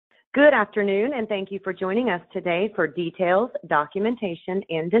Good afternoon, and thank you for joining us today for details, documentation,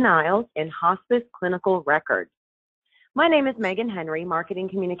 and denials in hospice clinical records. My name is Megan Henry, Marketing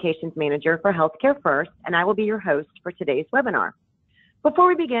Communications Manager for Healthcare First, and I will be your host for today's webinar. Before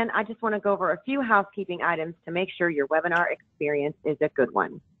we begin, I just want to go over a few housekeeping items to make sure your webinar experience is a good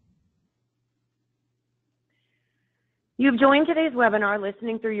one. You've joined today's webinar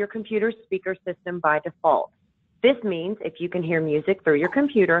listening through your computer speaker system by default. This means if you can hear music through your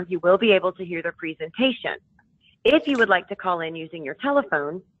computer, you will be able to hear the presentation. If you would like to call in using your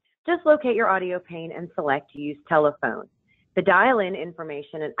telephone, just locate your audio pane and select Use Telephone. The dial-in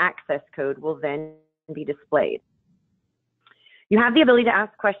information and access code will then be displayed. You have the ability to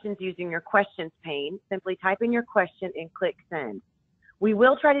ask questions using your questions pane. Simply type in your question and click Send. We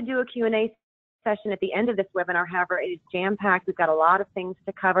will try to do a Q&A session at the end of this webinar. However, it is jam-packed. We've got a lot of things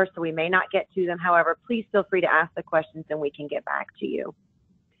to cover, so we may not get to them. However, please feel free to ask the questions and we can get back to you.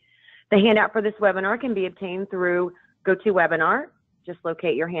 The handout for this webinar can be obtained through GoToWebinar. Just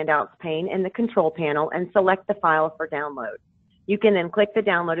locate your handouts pane in the control panel and select the file for download. You can then click the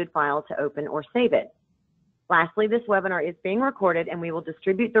downloaded file to open or save it. Lastly, this webinar is being recorded and we will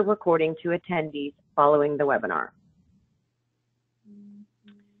distribute the recording to attendees following the webinar.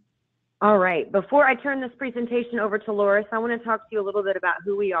 All right, before I turn this presentation over to Loris, I want to talk to you a little bit about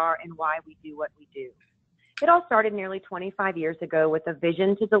who we are and why we do what we do. It all started nearly 25 years ago with a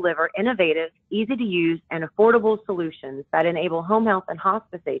vision to deliver innovative, easy to use, and affordable solutions that enable home health and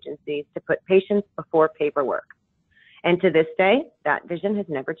hospice agencies to put patients before paperwork. And to this day, that vision has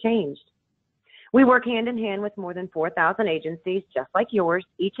never changed. We work hand in hand with more than 4,000 agencies just like yours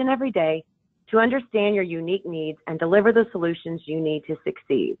each and every day to understand your unique needs and deliver the solutions you need to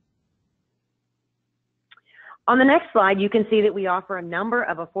succeed. On the next slide, you can see that we offer a number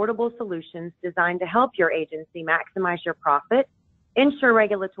of affordable solutions designed to help your agency maximize your profit, ensure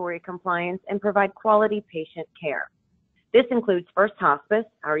regulatory compliance, and provide quality patient care. This includes First Hospice,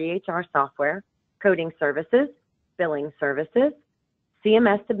 our EHR software, coding services, billing services,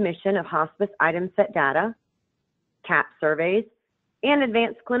 CMS submission of hospice item set data, CAP surveys, and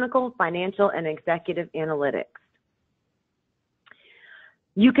advanced clinical, financial, and executive analytics.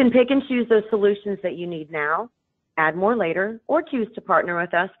 You can pick and choose those solutions that you need now, add more later, or choose to partner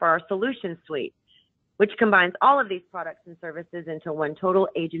with us for our solution suite, which combines all of these products and services into one total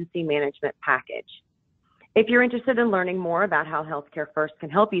agency management package. If you're interested in learning more about how Healthcare First can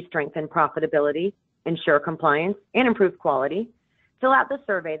help you strengthen profitability, ensure compliance, and improve quality, fill out the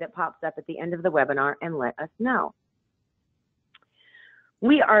survey that pops up at the end of the webinar and let us know.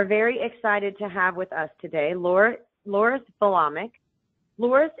 We are very excited to have with us today Loris Balamic.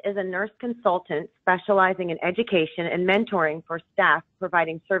 Loris is a nurse consultant specializing in education and mentoring for staff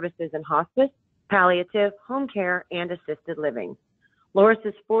providing services in hospice, palliative, home care, and assisted living.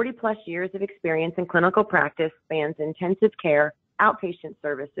 Loris's 40-plus years of experience in clinical practice spans intensive care, outpatient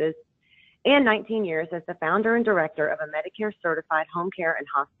services, and 19 years as the founder and director of a Medicare-certified home care and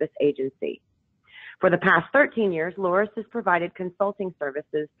hospice agency. For the past 13 years, Loris has provided consulting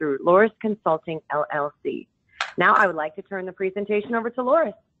services through Loris Consulting, LLC. Now I would like to turn the presentation over to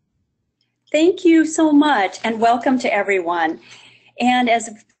Loris. Thank you so much, and welcome to everyone. And as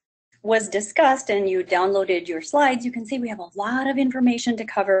was discussed and you downloaded your slides, you can see we have a lot of information to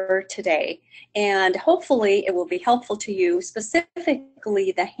cover today. And hopefully it will be helpful to you,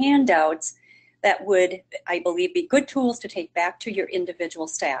 specifically the handouts that would, I believe, be good tools to take back to your individual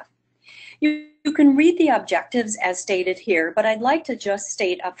staff. You can read the objectives as stated here, but I'd like to just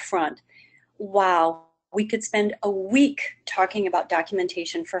state up front, wow, we could spend a week talking about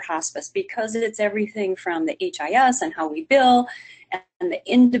documentation for hospice because it's everything from the HIS and how we bill and the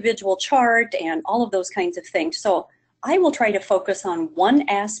individual chart and all of those kinds of things. So I will try to focus on one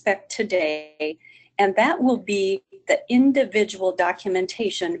aspect today, and that will be the individual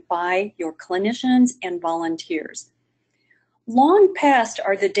documentation by your clinicians and volunteers. Long past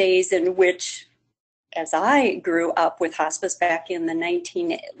are the days in which, as I grew up with hospice back in the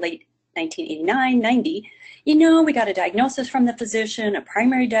late 1989, 90, you know, we got a diagnosis from the physician, a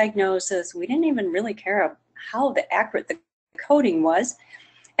primary diagnosis. We didn't even really care how accurate the coding was,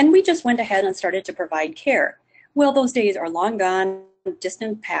 and we just went ahead and started to provide care. Well, those days are long gone,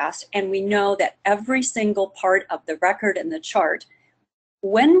 distant past, and we know that every single part of the record and the chart,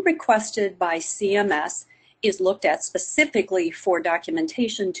 when requested by CMS, is looked at specifically for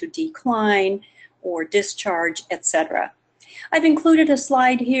documentation to decline or discharge, etc. I've included a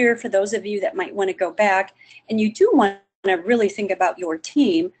slide here for those of you that might want to go back, and you do want to really think about your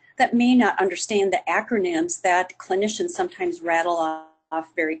team that may not understand the acronyms that clinicians sometimes rattle off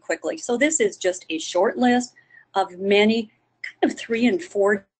very quickly. So this is just a short list of many kind of 3- and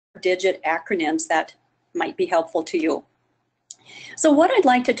 4 4-digit acronyms that might be helpful to you. So what I'd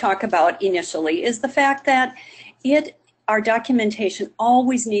like to talk about initially is the fact that our documentation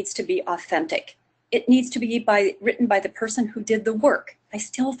always needs to be authentic. It needs to be written by the person who did the work. I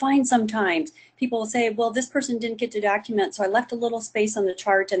still find sometimes people will say, well, this person didn't get to document, so I left a little space on the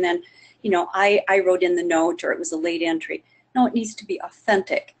chart, and then, I wrote in the note, or it was a late entry. No, it needs to be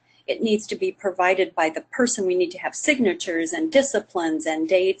authentic. It needs to be provided by the person. We need to have signatures and disciplines and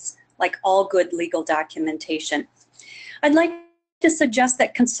dates, like all good legal documentation. I'd like to suggest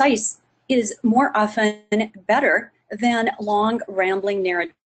that concise is more often better than long, rambling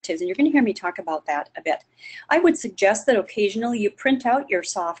narratives. And you're going to hear me talk about that a bit. I would suggest that occasionally you print out your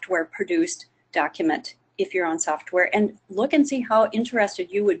software produced document if you're on software and look and see how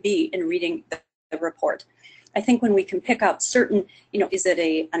interested you would be in reading the report. I think when we can pick out certain, is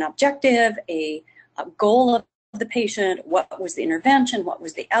it an objective, a goal of the patient, what was the intervention, what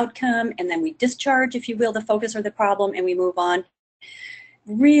was the outcome, and then we discharge, if you will, the focus or the problem, and we move on,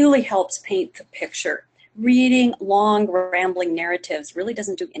 really helps paint the picture. Reading long, rambling narratives really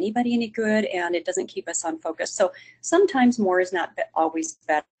doesn't do anybody any good, and it doesn't keep us on focus. So sometimes more is not always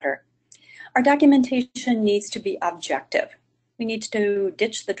better. Our documentation needs to be objective. We need to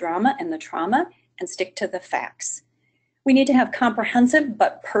ditch the drama and the trauma and stick to the facts. We need to have comprehensive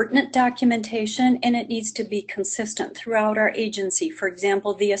but pertinent documentation, and it needs to be consistent throughout our agency. For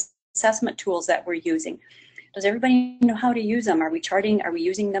example, the assessment tools that we're using. Does everybody know how to use them? Are we charting? Are we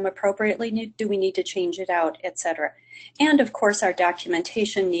using them appropriately? Do we need to change it out, etc.? And of course, our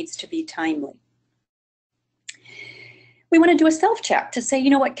documentation needs to be timely. We want to do a self-check to say,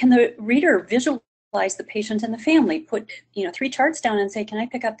 what, can the reader visualize the patient and the family? Put, 3 charts down and say, can I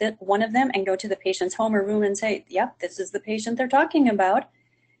pick up one of them and go to the patient's home or room and say, yep, this is the patient they're talking about?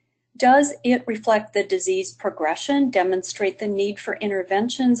 Does it reflect the disease progression, demonstrate the need for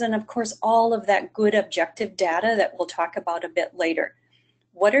interventions, and of course all of that good objective data that we'll talk about a bit later?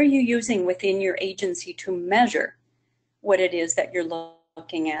 What are you using within your agency to measure what it is that you're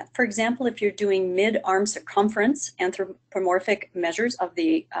looking at? For example, if you're doing mid-arm circumference anthropomorphic measures of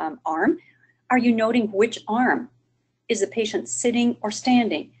the arm, are you noting which arm? Is the patient sitting or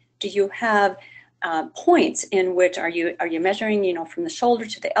standing? Do you have points in which are you measuring, from the shoulder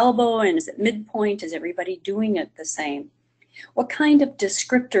to the elbow, and is it midpoint? Is everybody doing it the same? What kind of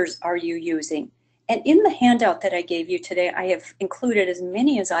descriptors are you using? And in the handout that I gave you today, I have included as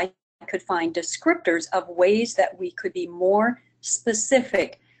many as I could find descriptors of ways that we could be more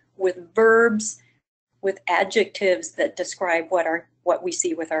specific with verbs, with adjectives that describe what we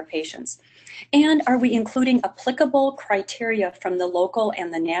see with our patients. And are we including applicable criteria from the local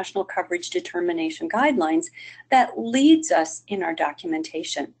and the national coverage determination guidelines that leads us in our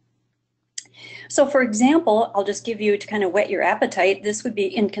documentation? So for example, I'll just give you to kind of whet your appetite. This would be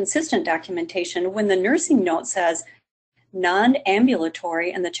inconsistent documentation when the nursing note says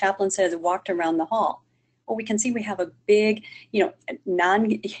non-ambulatory and the chaplain says walked around the hall. Well, we can see we have a big, we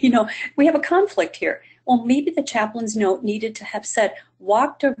have a conflict here. Well, maybe the chaplain's note needed to have said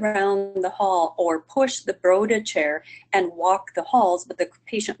walked around the hall or pushed the Broda chair and walked the halls, but the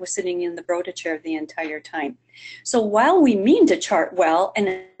patient was sitting in the Broda chair the entire time. So while we mean to chart well,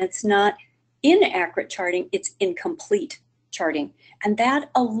 and it's not inaccurate charting, it's incomplete charting. And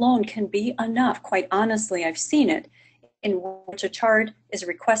that alone can be enough. Quite honestly, I've seen it in which a chart is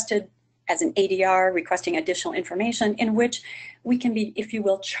requested as an ADR, requesting additional information, in which we can be, if you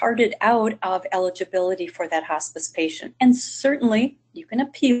will, charted out of eligibility for that hospice patient. And certainly you can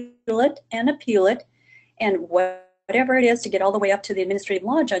appeal it, and whatever it is to get all the way up to the administrative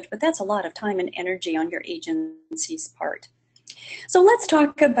law judge, but that's a lot of time and energy on your agency's part. So let's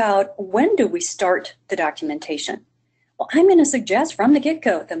talk about, when do we start the documentation? Well, I'm going to suggest from the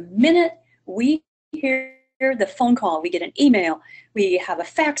get-go, the minute we hear the phone call, we get an email, we have a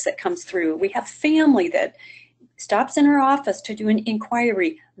fax that comes through, we have family that stops in our office to do an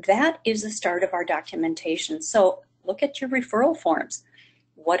inquiry, that is the start of our documentation. So look at your referral forms.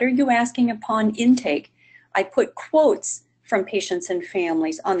 What are you asking upon intake? I put quotes from patients and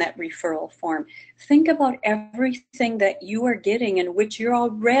families on that referral form. Think about everything that you are getting in which you're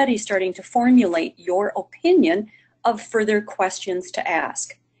already starting to formulate your opinion of further questions to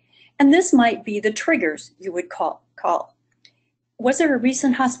ask. And this might be the triggers you would call. Was there a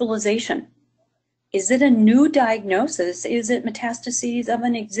recent hospitalization? Is it a new diagnosis? Is it metastases of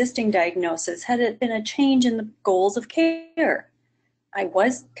an existing diagnosis? Had it been a change in the goals of care? I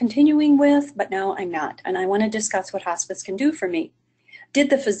was continuing with, but now I'm not. And I want to discuss what hospice can do for me. Did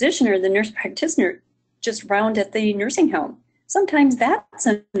the physician or the nurse practitioner just round at the nursing home? Sometimes that's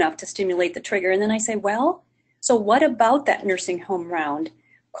enough to stimulate the trigger. And then I say, well, so what about that nursing home round?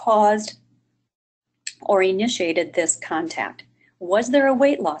 caused or initiated this contact? Was there a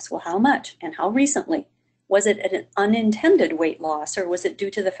weight loss? Well, how much and how recently? Was it an unintended weight loss, or was it due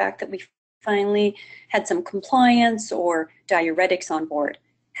to the fact that we finally had some compliance or diuretics on board?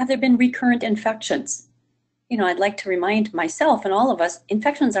 Have there been recurrent infections? You know, I'd like to remind myself and all of us,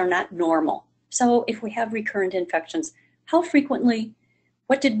 infections are not normal. So if we have recurrent infections, how frequently?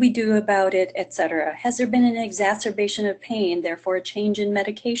 What did we do about it, etc.? Has there been an exacerbation of pain, therefore a change in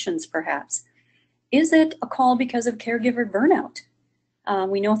medications perhaps? Is it a call because of caregiver burnout?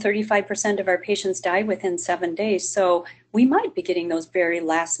 We know 35% of our patients die within 7 days, so we might be getting those very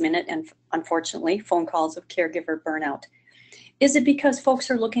last minute and unfortunately phone calls of caregiver burnout. Is it because folks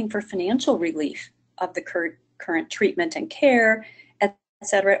are looking for financial relief of the current treatment and care,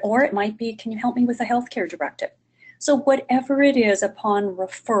 etc.? Or it might be, can you help me with a healthcare directive? So whatever it is, upon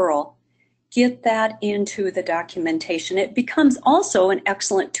referral, get that into the documentation. It becomes also an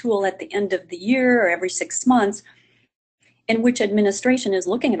excellent tool at the end of the year or every 6 months in which administration is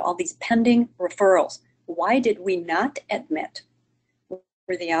looking at all these pending referrals. Why did we not admit?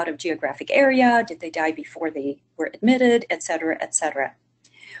 Were they out of geographic area? Did they die before they were admitted, etc., etc.?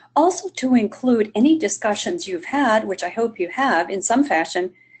 Also to include any discussions you've had, which I hope you have in some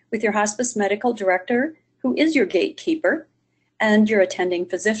fashion, with your hospice medical director, who is your gatekeeper, and your attending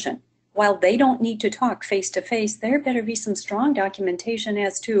physician. While they don't need to talk face-to-face, there better be some strong documentation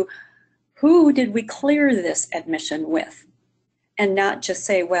as to who did we clear this admission with, and not just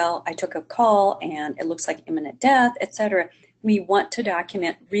say, well, I took a call and it looks like imminent death, etc. We want to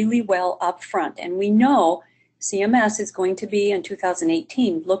document really well up front, and we know CMS is going to be in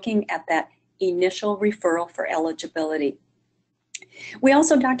 2018 looking at that initial referral for eligibility. We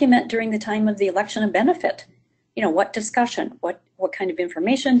also document during the time of the election of benefit. You know, what discussion, what kind of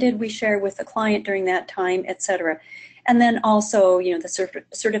information did we share with the client during that time, etc. And then also, you know, the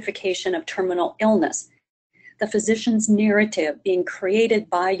certification of terminal illness, the physician's narrative being created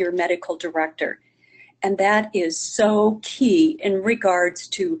by your medical director. And that is so key in regards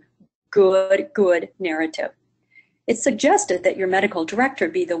to good narrative. It's suggested that your medical director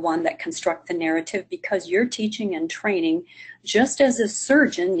be the one that construct the narrative because you're teaching and training, just as a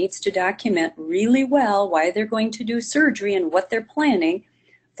surgeon needs to document really well why they're going to do surgery and what they're planning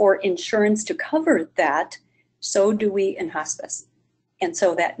for insurance to cover that, so do we in hospice. And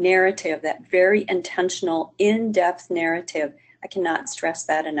so that narrative, that very intentional, in-depth narrative, I cannot stress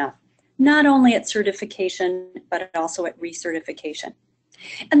that enough. Not only at certification, but also at recertification.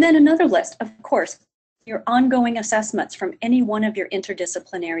 And then another list, of course, your ongoing assessments from any one of your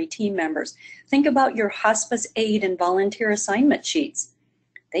interdisciplinary team members. Think about your hospice aid and volunteer assignment sheets.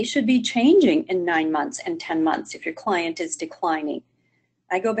 They should be changing in 9 months and 10 months if your client is declining.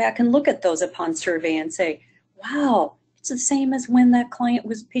 I go back and look at those upon survey and say, wow, it's the same as when that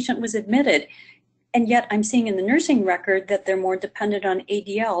patient was admitted. And yet I'm seeing in the nursing record that they're more dependent on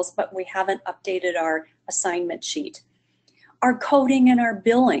ADLs, but we haven't updated our assignment sheet. Our coding and our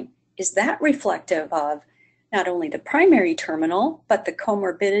billing, is that reflective of not only the primary terminal, but the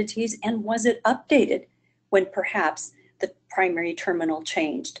comorbidities, and was it updated when perhaps the primary terminal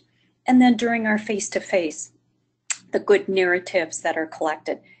changed? And then during our face-to-face, the good narratives that are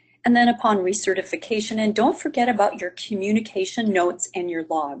collected. And then upon recertification, and don't forget about your communication notes and your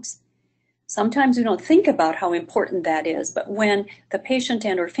logs. Sometimes we don't think about how important that is, but when the patient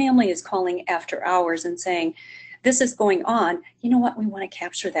and or family is calling after hours and saying, this is going on, you know what, we want to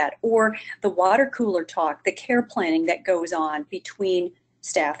capture that. Or the water cooler talk, the care planning that goes on between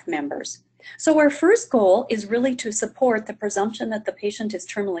staff members. So our first goal is really to support the presumption that the patient is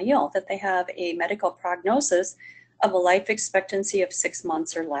terminally ill, that they have a medical prognosis of a life expectancy of 6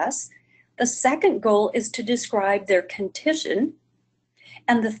 months or less. The second goal is to describe their condition.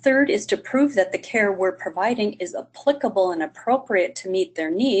 And the third is to prove that the care we're providing is applicable and appropriate to meet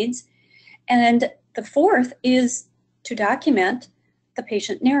their needs. And the fourth is to document the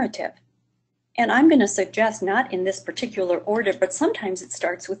patient narrative. And I'm going to suggest, not in this particular order, but sometimes it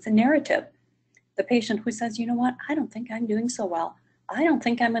starts with the narrative. The patient who says, you know what, I don't think I'm doing so well. I don't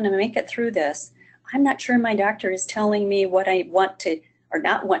think I'm going to make it through this. I'm not sure my doctor is telling me what I want to or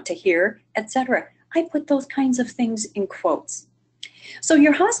not want to hear, etc. I put those kinds of things in quotes. So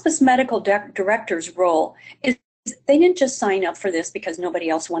your hospice medical director's role is, they didn't just sign up for this because nobody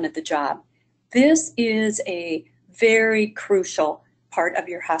else wanted the job. This is a very crucial part of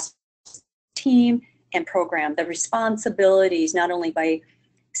your hospice team and program. The responsibilities, not only by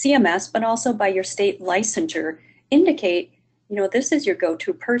CMS, but also by your state licensure, indicate, you know, this is your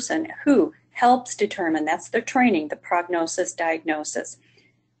go-to person who helps determine, that's their training, the prognosis, diagnosis.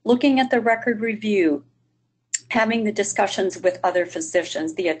 Looking at the record review, having the discussions with other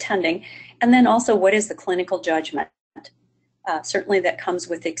physicians, the attending, and then also what is the clinical judgment. Certainly that comes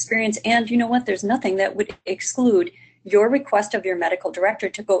with experience, and you know what, there's nothing that would exclude your request of your medical director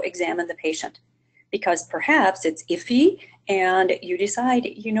to go examine the patient, because perhaps it's iffy and you decide,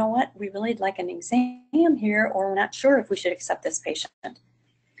 you know what, we really like an exam here, or we're not sure if we should accept this patient.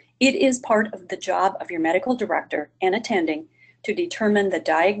 It is part of the job of your medical director and attending to determine the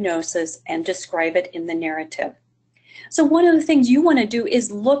diagnosis and describe it in the narrative. So one of the things you want to do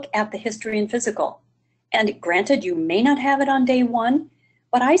is look at the history and physical. And granted, you may not have it on day one,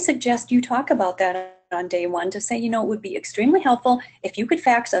 but I suggest you talk about that on day one to say, you know, it would be extremely helpful if you could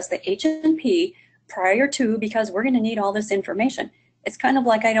fax us the H&P prior to, because we're going to need all this information. It's kind of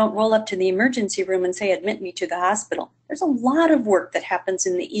like I don't roll up to the emergency room and say, admit me to the hospital. There's a lot of work that happens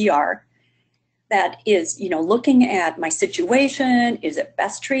in the ER that is, you know, looking at my situation. Is it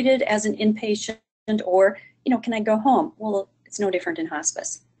best treated as an inpatient, or, you know, can I go home? Well, it's no different in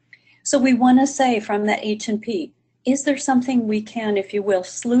hospice. So we want to say from that H&P, is there something we can, if you will,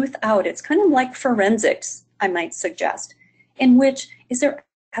 sleuth out? It's kind of like forensics, I might suggest, in which is there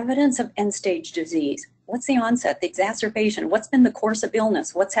evidence of end-stage disease? What's the onset, the exacerbation? What's been the course of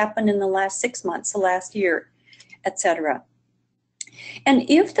illness? What's happened in the last 6 months, the last year, etc.? And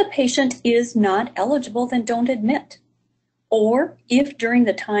if the patient is not eligible, then don't admit. Or if during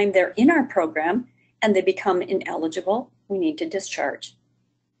the time they're in our program and they become ineligible, we need to discharge.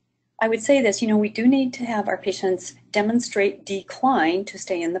 I would say this, you know, we do need to have our patients demonstrate decline to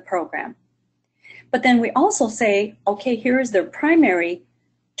stay in the program. But then we also say, okay, here is their primary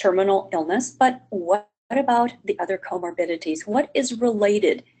terminal illness, but what about the other comorbidities? What is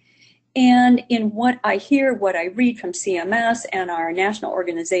related? And in what I hear, what I read from CMS and our national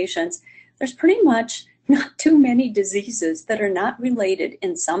organizations, there's pretty much not too many diseases that are not related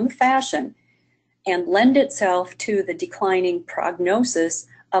in some fashion and lend itself to the declining prognosis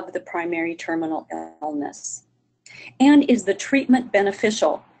of the primary terminal illness. And is the treatment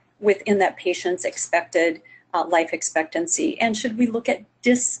beneficial within that patient's expected life expectancy? And should we look at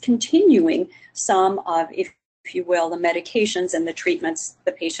discontinuing some of, if you will, the medications and the treatments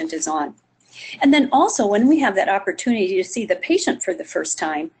the patient is on? And then also, when we have that opportunity to see the patient for the first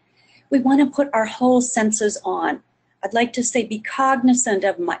time, we want to put our whole senses on. I'd like to say, be cognizant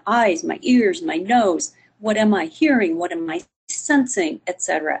of my eyes, my ears, my nose. What am I hearing? What am I sensing,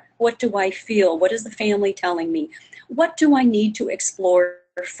 etc.? What do I feel? What is the family telling me? What do I need to explore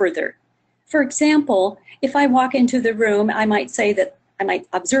further? For example, if I walk into the room, I might say that I might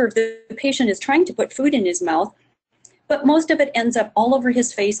observe that the patient is trying to put food in his mouth, but most of it ends up all over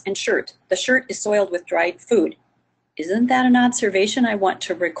his face and shirt. The shirt is soiled with dried food. Isn't that an observation I want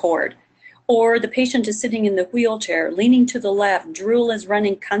to record? Or the patient is sitting in the wheelchair, leaning to the left, drool is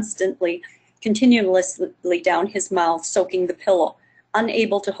running constantly, continuously down his mouth, soaking the pillow,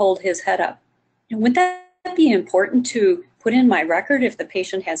 unable to hold his head up. And would that be important to put in my record if the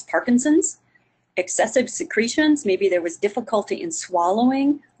patient has Parkinson's, excessive secretions, maybe there was difficulty in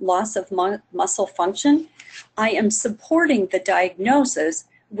swallowing, loss of muscle function? I am supporting the diagnosis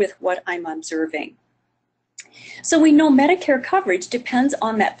with what I'm observing. So we know Medicare coverage depends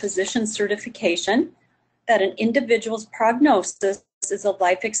on that physician certification that an individual's prognosis is a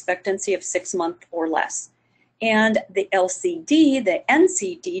life expectancy of 6 months or less. And the LCD, the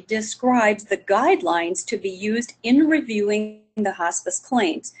NCD, describes the guidelines to be used in reviewing the hospice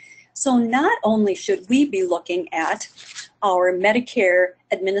claims. So not only should we be looking at our Medicare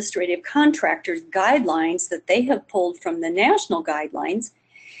administrative contractors' guidelines that they have pulled from the national guidelines,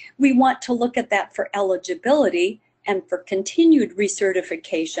 we want to look at that for eligibility and for continued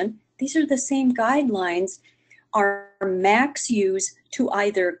recertification. These are the same guidelines our MACs use to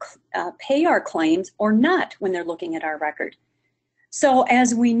either pay our claims or not when they're looking at our record. So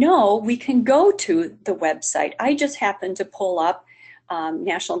as we know, we can go to the website. I just happened to pull up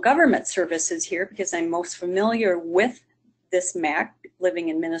National Government Services here because I'm most familiar with this MAC living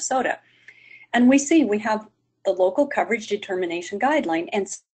in Minnesota. And we see we have the local coverage determination guideline. And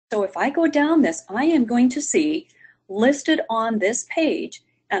so if I go down this, I am going to see listed on this page,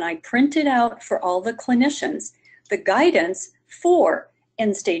 and I printed out for all the clinicians, the guidance for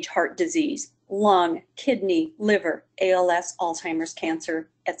end-stage heart disease, lung, kidney, liver, ALS, Alzheimer's, cancer,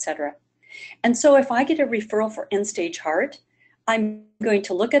 etc. And so if I get a referral for end-stage heart, I'm going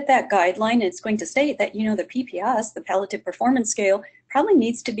to look at that guideline, and it's going to state that, you know, the PPS, the Palliative Performance Scale, probably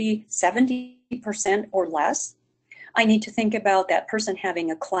needs to be 70% or less. I need to think about that person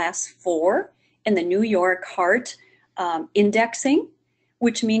having a class 4 in the New York Heart indexing,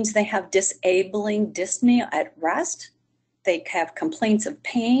 which means they have disabling dyspnea at rest. They have complaints of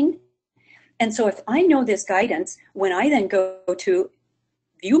pain, And so if I know this guidance, when I then go to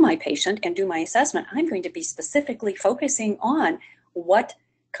view my patient and do my assessment, I'm going to be specifically focusing on what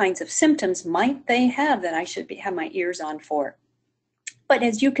kinds of symptoms might they have that I should have my ears on for. But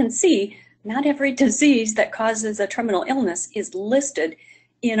as you can see, not every disease that causes a terminal illness is listed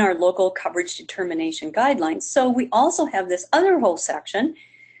in our local coverage determination guidelines. So we also have this other whole section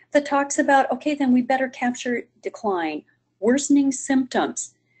that talks about, okay, then we better capture decline, worsening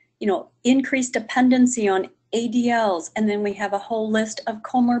symptoms, increased dependency on ADLs, and then we have a whole list of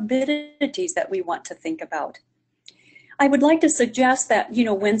comorbidities that we want to think about. I would like to suggest that,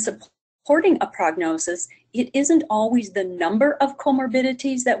 when supporting a prognosis, it isn't always the number of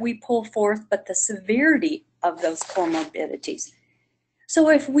comorbidities that we pull forth, but the severity of those comorbidities. So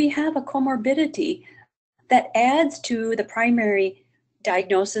if we have a comorbidity that adds to the primary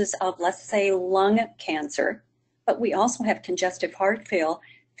diagnosis of, let's say, lung cancer, but we also have congestive heart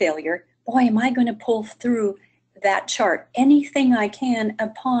failure, boy, am I going to pull through that chart anything I can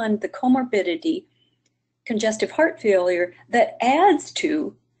upon the comorbidity, congestive heart failure, that adds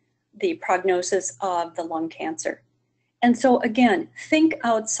to the prognosis of the lung cancer. And so again, think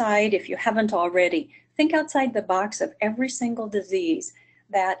outside, if you haven't already, think outside the box of every single disease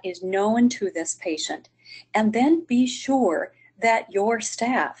that is known to this patient. And then be sure that your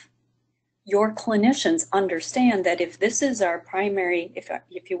staff, your clinicians understand that if this is our primary,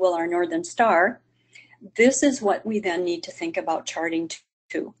 if you will, our Northern Star, this is what we then need to think about charting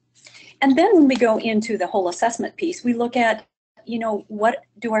to. And then when we go into the whole assessment piece, we look at, what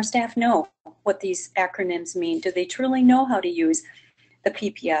do our staff know what these acronyms mean? Do they truly know how to use the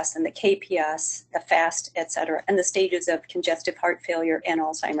PPS and the KPS, the FAST, etc., and the stages of congestive heart failure and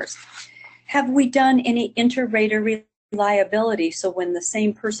Alzheimer's? Have we done any inter-rater reliability? So when the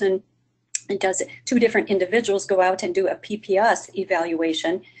same person does it, two different individuals go out and do a PPS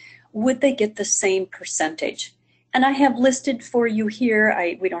evaluation, would they get the same percentage? And I have listed for you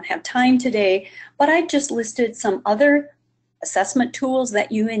here, we don't have time today, but I just listed some other assessment tools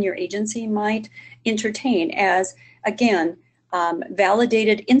that you and your agency might entertain as, again,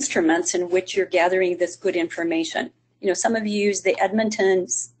 validated instruments in which you're gathering this good information. Some of you use the Edmonton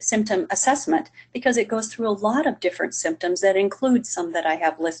symptom assessment because it goes through a lot of different symptoms that include some that I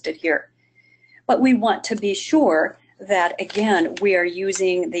have listed here. But we want to be sure that, again, we are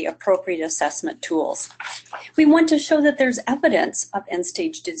using the appropriate assessment tools. We want to show that there's evidence of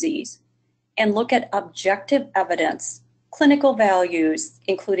end-stage disease and look at objective evidence, clinical values,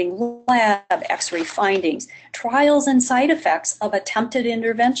 including lab, X-ray findings, trials and side effects of attempted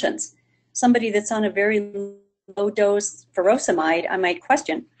interventions. Somebody that's on a very low dose furosemide, I might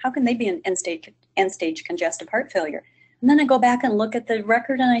question, how can they be in end-stage congestive heart failure? And then I go back and look at the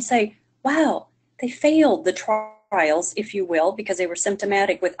record and I say, wow, they failed the trials, if you will, because they were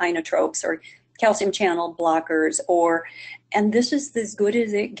symptomatic with inotropes or calcium channel blockers, and this is as good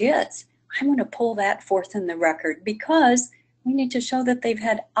as it gets. I'm going to pull that forth in the record because we need to show that they've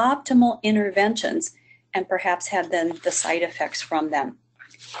had optimal interventions and perhaps had then the side effects from them.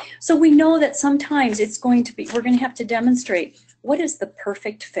 So we know that sometimes we're going to have to demonstrate what is the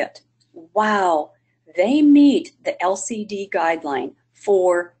perfect fit. Wow, they meet the LCD guideline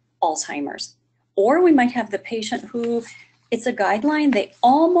for Alzheimer's. Or we might have the patient who, it's a guideline, they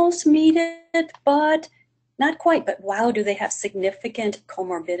almost meet it, but not quite, but wow, do they have significant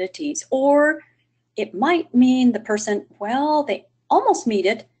comorbidities? Or it might mean the person, well, they almost meet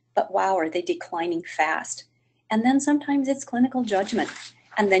it, but wow, are they declining fast? And then sometimes it's clinical judgment,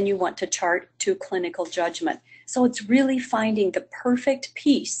 and then you want to chart to clinical judgment. So it's really finding the perfect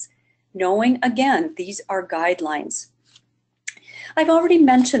piece, knowing, again, these are guidelines. I've already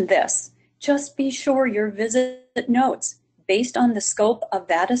mentioned this. Just be sure your visit notes, based on the scope of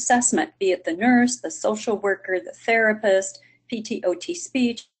that assessment, be it the nurse, the social worker, the therapist, PT/OT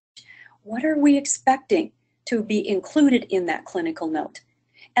speech, what are we expecting to be included in that clinical note?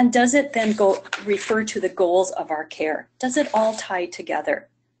 And does it then refer to the goals of our care? Does it all tie together?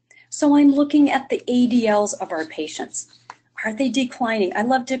 So I'm looking at the ADLs of our patients. Are they declining? I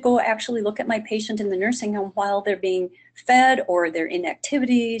love to go actually look at my patient in the nursing home while they're being fed, or they're in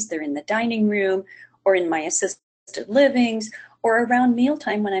activities, they're in the dining room, or in my assisted livings, or around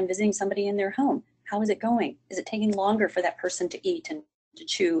mealtime when I'm visiting somebody in their home. How is it going? Is it taking longer for that person to eat and to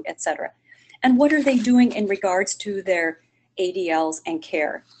chew, etc.? And what are they doing in regards to their ADLs and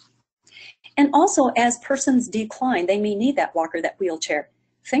care? And also, as persons decline, they may need that walker, that wheelchair.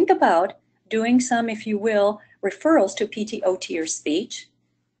 Think about doing some, if you will, referrals to PT/OT or speech,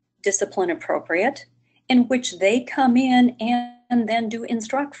 discipline appropriate, in which they come in and then do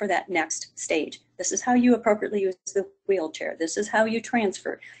instruct for that next stage. This is how you appropriately use the wheelchair. This is how you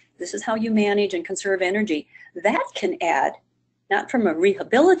transfer. This is how you manage and conserve energy. That can add, not from a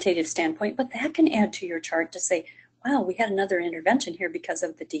rehabilitative standpoint, but that can add to your chart to say, wow, we had another intervention here because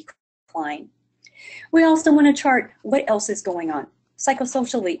of the decline. We also want to chart what else is going on.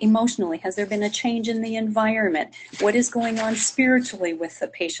 Psychosocially, emotionally, has there been a change in the environment? What is going on spiritually with the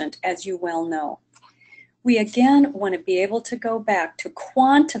patient, as you well know? We again want to be able to go back to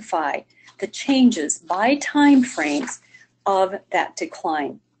quantify the changes by time frames of that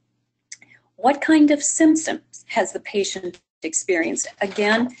decline. What kind of symptoms has the patient experienced?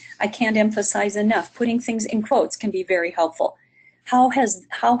 Again, I can't emphasize enough, putting things in quotes can be very helpful. How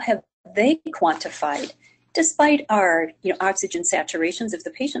have they quantified, despite our oxygen saturations? If the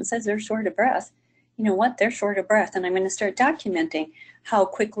patient says they're short of breath, you know what, they're short of breath, and I'm going to start documenting how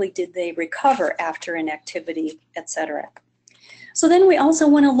quickly did they recover after an activity, etc. So then we also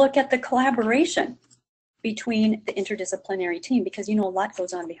want to look at the collaboration between the interdisciplinary team, because a lot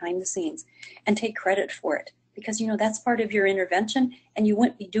goes on behind the scenes, and take credit for it, because that's part of your intervention, and you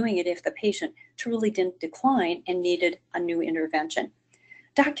wouldn't be doing it if the patient truly didn't decline and needed a new intervention.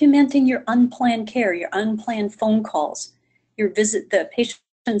 Documenting your unplanned care, your unplanned phone calls, the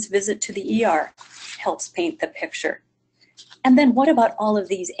patient's visit to the ER helps paint the picture. And then what about all of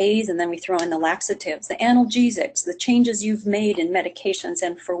these A's, and then we throw in the laxatives, the analgesics, the changes you've made in medications,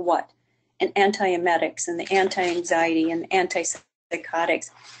 and for what? And antiemetics, and the anti-anxiety, and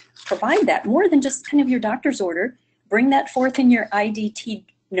antipsychotics. Provide that more than just kind of your doctor's order. Bring that forth in your IDT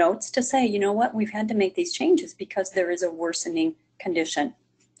notes to say, you know what, we've had to make these changes because there is a worsening condition.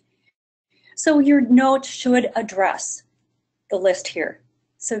 So your note should address the list here.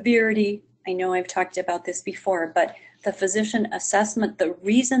 Severity, I know I've talked about this before, but the physician assessment, the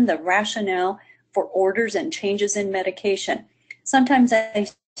reason, the rationale for orders and changes in medication. Sometimes I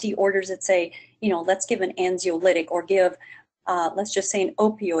see orders that say, let's give an anxiolytic, or give, let's just say, an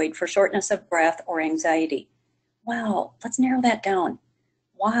opioid for shortness of breath or anxiety. Wow, let's narrow that down.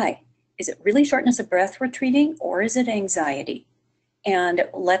 Why? Is it really shortness of breath we're treating, or is it anxiety? And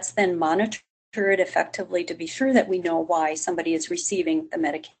let's then monitor it effectively to be sure that we know why somebody is receiving the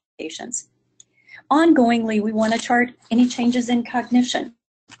medications. Ongoingly, we want to chart any changes in cognition.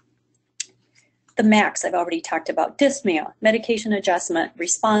 The MACs I've already talked about, dyspnea, medication adjustment,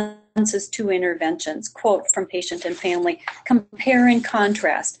 responses to interventions, quote from patient and family, compare and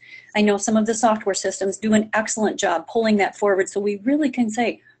contrast. I know some of the software systems do an excellent job pulling that forward, so we really can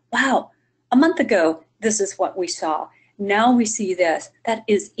say, wow, a month ago, this is what we saw. Now we see this. That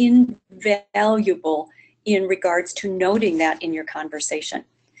is invaluable in regards to noting that in your conversation.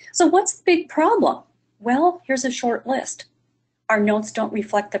 So what's the big problem? Well, here's a short list. Our notes don't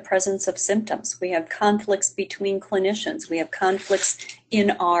reflect the presence of symptoms. We have conflicts between clinicians. We have conflicts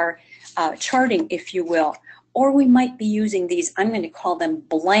in our charting, if you will. Or we might be using these, I'm going to call them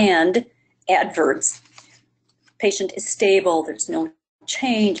bland adverbs. Patient is stable, there's no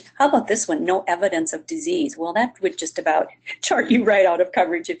change. How about this one? No evidence of disease. Well, that would just about chart you right out of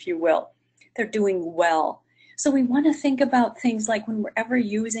coverage, if you will. They're doing well. So we want to think about things like, when we're ever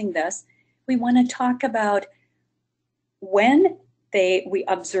using this, we want to talk about when we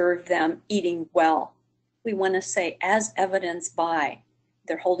observe them eating well. We want to say, as evidenced by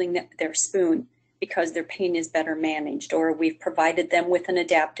they're holding their spoon because their pain is better managed, or we've provided them with an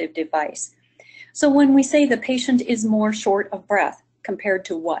adaptive device. So when we say the patient is more short of breath, compared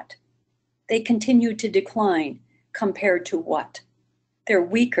to what? They continue to decline, compared to what? They're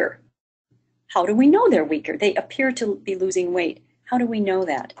weaker. How do we know they're weaker? They appear to be losing weight. How do we know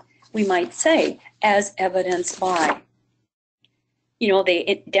that? We might say, as evidenced by.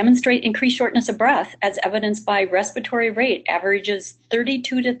 They demonstrate increased shortness of breath as evidenced by respiratory rate averages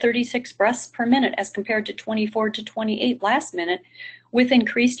 32 to 36 breaths per minute as compared to 24 to 28 last minute, with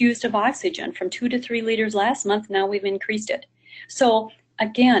increased use of oxygen from 2 to 3 liters last month. Now we've increased it. So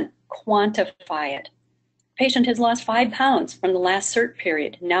again, quantify it. Patient has lost 5 pounds from the last CERT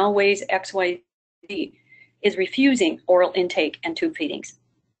period, now weighs XYZ, is refusing oral intake and tube feedings.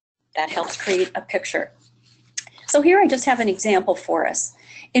 That helps create a picture. So here I just have an example for us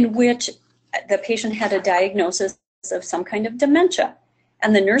in which the patient had a diagnosis of some kind of dementia.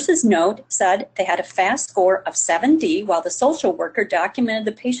 And the nurse's note said they had a FAST score of 7D, while the social worker documented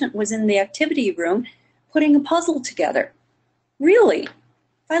the patient was in the activity room putting a puzzle together. Really?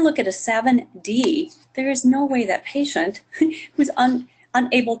 If I look at a 7D, there is no way that patient who's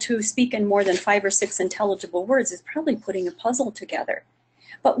unable to speak in more than 5 or 6 intelligible words is probably putting a puzzle together.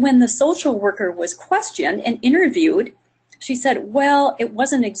 But when the social worker was questioned and interviewed, she said, well, it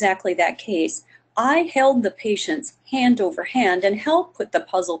wasn't exactly that case. I held the patient's hand over hand and helped put the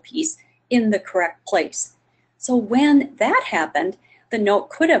puzzle piece in the correct place. So when that happened, the note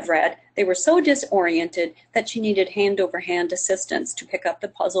could have read, they were so disoriented that she needed hand-over-hand assistance to pick up the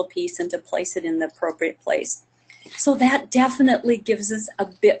puzzle piece and to place it in the appropriate place. So that definitely gives us a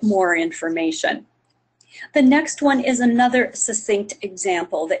bit more information. The next one is another succinct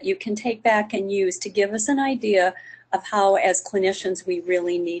example that you can take back and use to give us an idea of how, as clinicians, we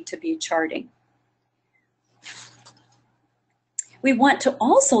really need to be charting. We want to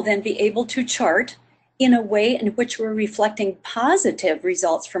also then be able to chart in a way in which we're reflecting positive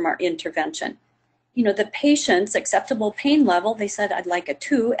results from our intervention. You know, the patient's acceptable pain level, they said, I'd like a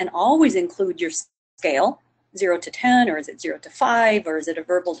 2, and always include your scale, 0 to 10, or is it 0 to 5, or is it a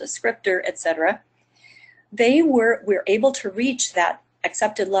verbal descriptor, etc. We're able to reach that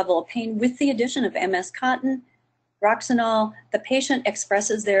accepted level of pain with the addition of MS Cotton, Roxanol. The patient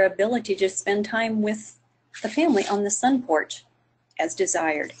expresses their ability to spend time with the family on the sun porch as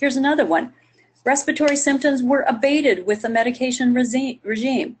desired. Here's another one. Respiratory symptoms were abated with the medication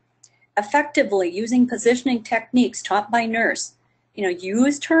regime. Effectively using positioning techniques taught by nurse. You know,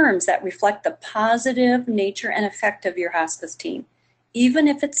 use terms that reflect the positive nature and effect of your hospice team, even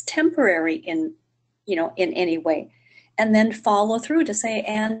if it's temporary in any way. And then follow through to say,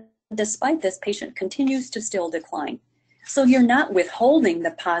 and despite this, patient continues to still decline. So you're not withholding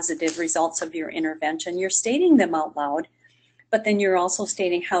the positive results of your intervention. You're stating them out loud, but then you're also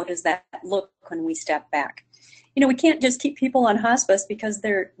stating, how does that look when we step back? You know, we can't just keep people on hospice because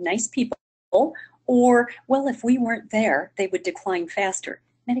they're nice people, or, well, if we weren't there, they would decline faster.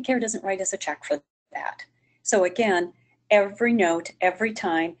 Medicare doesn't write us a check for that. So again, every note, every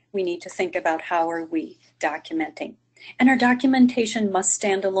time, we need to think about how are we documenting. And our documentation must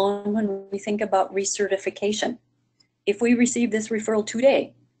stand alone when we think about recertification. If we receive this referral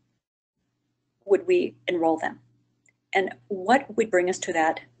today, would we enroll them? And what would bring us to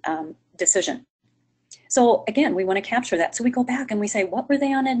that decision? So again, we want to capture that. So we go back and we say, what were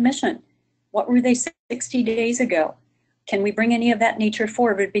they on admission? What were they 60 days ago? Can we bring any of that nature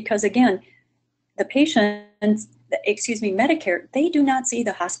forward? Because again, the patients, Medicare, they do not see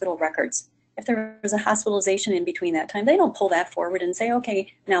the hospital records. If there was a hospitalization in between that time, they don't pull that forward and say,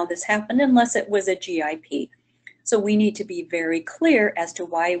 okay, now this happened, unless it was a GIP. So we need to be very clear as to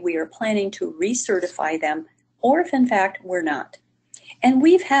why we are planning to recertify them, or if in fact we're not. And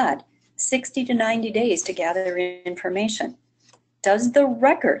we've had 60 to 90 days to gather information. Does the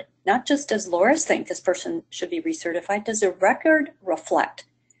record, not just does Loris think this person should be recertified, does the record reflect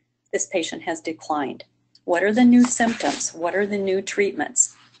this patient has declined? What are the new symptoms? What are the new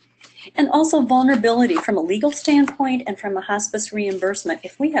treatments? And also vulnerability from a legal standpoint and from a hospice reimbursement.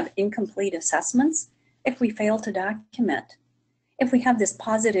 If we have incomplete assessments, if we fail to document, if we have this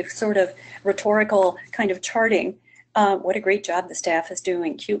positive sort of rhetorical kind of charting, what a great job the staff is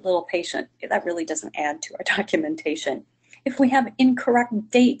doing, cute little patient, that really doesn't add to our documentation. If we have incorrect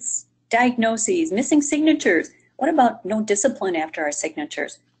dates, diagnoses, missing signatures, what about no discipline after our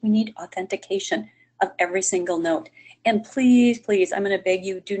signatures? We need authentication of every single note. And please, please, I'm going to beg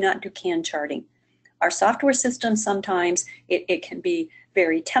you, do not do canned charting. Our software system, sometimes it can be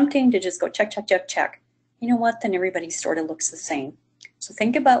very tempting to just go check, check, check, check. You know what? Then everybody sort of looks the same. So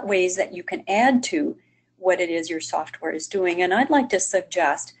think about ways that you can add to what it is your software is doing. And I'd like to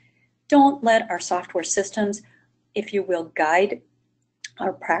suggest, don't let our software systems, if you will, guide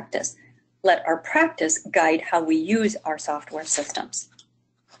our practice. Let our practice guide how we use our software systems.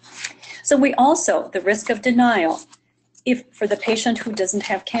 So we also, the risk of denial, if for the patient who doesn't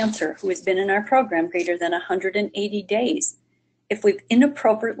have cancer, who has been in our program greater than 180 days, if we've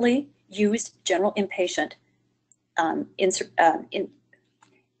inappropriately used general inpatient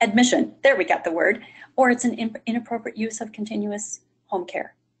admission, there we got the word, or it's an inappropriate use of continuous home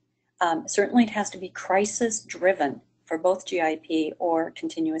care. Certainly it has to be crisis-driven for both GIP or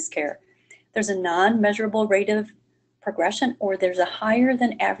continuous care. There's a non-measurable rate of progression, or there's a higher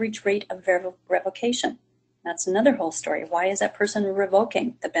than average rate of revocation. That's another whole story. Why is that person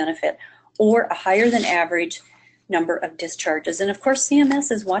revoking the benefit? Or a higher than average number of discharges. And of course,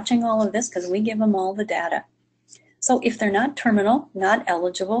 CMS is watching all of this because we give them all the data. So if they're not terminal, not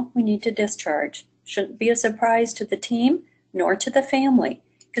eligible, we need to discharge. Shouldn't be a surprise to the team nor to the family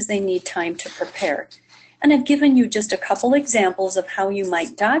because they need time to prepare. And I've given you just a couple examples of how you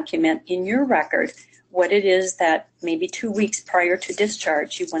might document in your record what it is that maybe 2 weeks prior to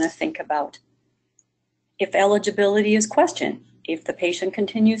discharge you want to think about. If eligibility is questioned, if the patient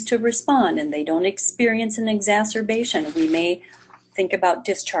continues to respond and they don't experience an exacerbation, we may think about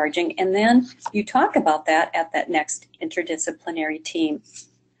discharging, and then you talk about that at that next interdisciplinary team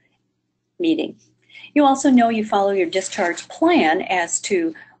meeting. You also know you follow your discharge plan as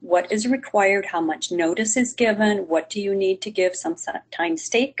to what is required, how much notice is given, what do you need to give. Sometimes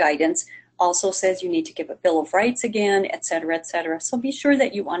state guidance also says you need to give a Bill of Rights again, et cetera, et cetera. So be sure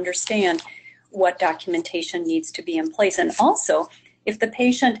that you understand what documentation needs to be in place. And also, if the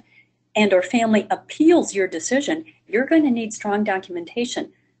patient and or family appeals your decision, you're going to need strong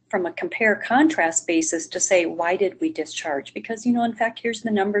documentation from a compare-contrast basis to say, why did we discharge? Because, in fact, here's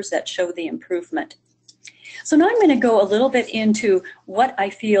the numbers that show the improvement. So now I'm going to go a little bit into what I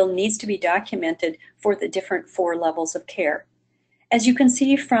feel needs to be documented for the different 4 levels of care. As you can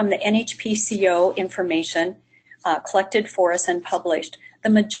see from the NHPCO information collected for us and published, the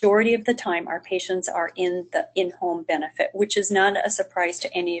majority of the time our patients are in the in-home benefit, which is not a surprise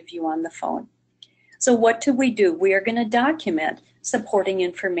to any of you on the phone. So what do? We are going to document supporting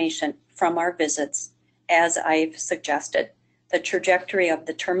information from our visits, as I've suggested. The trajectory of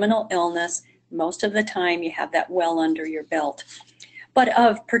the terminal illness, most of the time you have that well under your belt. But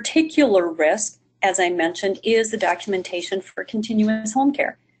of particular risk, as I mentioned, is the documentation for continuous home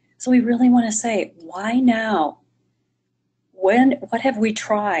care. So we really want to say, why now? What have we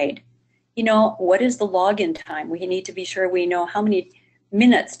tried? What is the login time? We need to be sure we know how many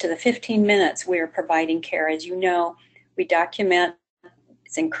minutes to the 15 minutes we are providing care. As you know, we document,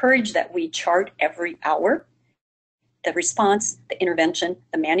 it's encouraged that we chart every hour, the response, the intervention,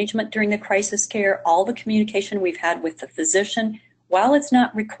 the management during the crisis care, all the communication we've had with the physician. While it's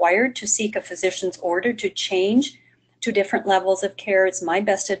not required to seek a physician's order to change to different levels of care, it's my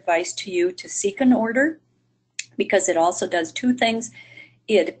best advice to you to seek an order, because it also does 2 things.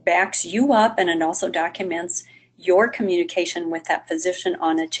 It backs you up, and it also documents your communication with that physician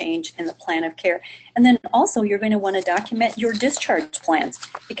on a change in the plan of care. And then also you're going to want to document your discharge plans,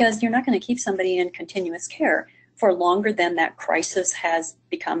 because you're not going to keep somebody in continuous care for longer than that crisis has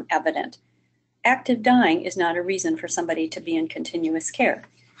become evident. Active dying is not a reason for somebody to be in continuous care.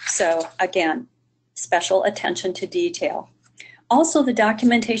 So again, special attention to detail. Also, the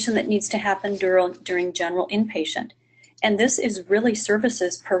documentation that needs to happen during general inpatient. And this is really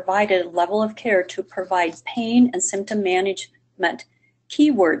services provided, level of care to provide pain and symptom management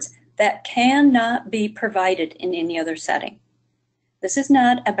keywords that cannot be provided in any other setting. This is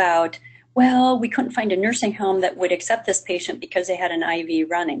not about, well, we couldn't find a nursing home that would accept this patient because they had an IV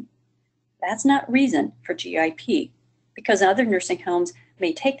running. That's not reason for GIP, because other nursing homes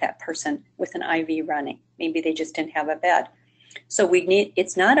may take that person with an IV running. Maybe they just didn't have a bed. So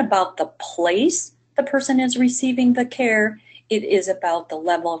it's not about the place the person is receiving the care, it is about the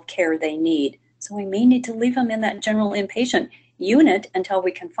level of care they need. So we may need to leave them in that general inpatient unit until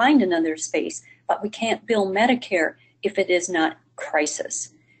we can find another space, but we can't bill Medicare if it is not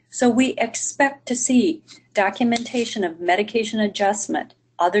crisis. So we expect to see documentation of medication adjustment,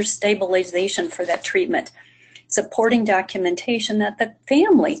 other stabilization for that treatment, supporting documentation that the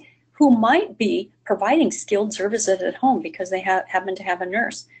family who might be providing skilled services at home because they happen to have a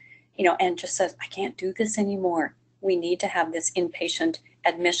nurse, and just says, I can't do this anymore. We need to have this inpatient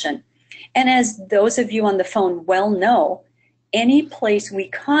admission. And as those of you on the phone well know, any place we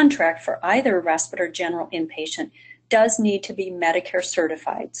contract for either respite or general inpatient does need to be Medicare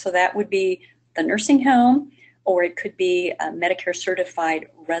certified. So that would be the nursing home, or it could be a Medicare certified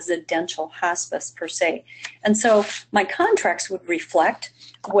residential hospice per se. And so my contracts would reflect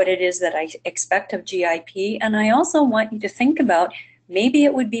what it is that I expect of GIP. And I also want you to think about, maybe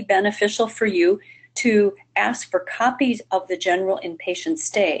it would be beneficial for you to ask for copies of the general inpatient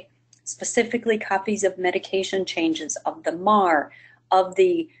stay, specifically copies of medication changes, of the MAR, of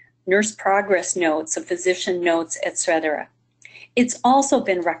the nurse progress notes, of physician notes, etc. It's also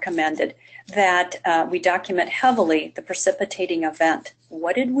been recommended that we document heavily the precipitating event.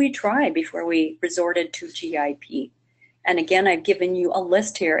 What did we try before we resorted to GIP? And again, I've given you a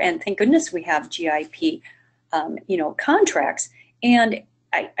list here, and thank goodness we have GIP, contracts. And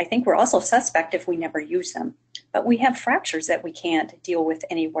I think we're also suspect if we never use them. But we have fractures that we can't deal with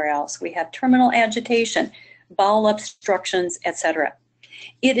anywhere else. We have terminal agitation, bowel obstructions, etc.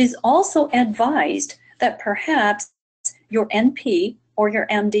 It is also advised that perhaps your NP or your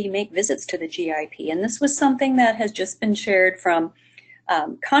MD make visits to the GIP. And this was something that has just been shared from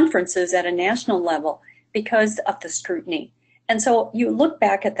conferences at a national level because of the scrutiny. And so you look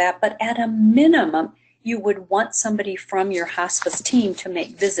back at that, but at a minimum, you would want somebody from your hospice team to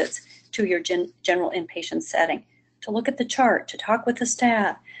make visits to your general inpatient setting, to look at the chart, to talk with the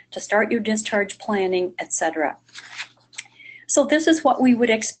staff, to start your discharge planning, etc. So this is what we would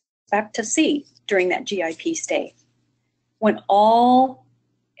expect to see during that GIP stay.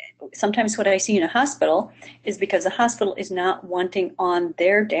 Sometimes what I see in a hospital is because the hospital is not wanting on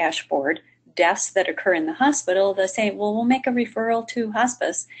their dashboard deaths that occur in the hospital, they'll say, well, we'll make a referral to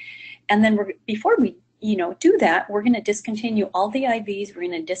hospice. And then before we do that, we're going to discontinue all the IVs, we're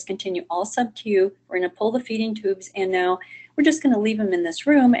going to discontinue all sub-Q, we're going to pull the feeding tubes, and now we're just going to leave them in this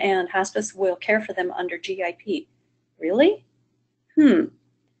room and hospice will care for them under GIP. Really?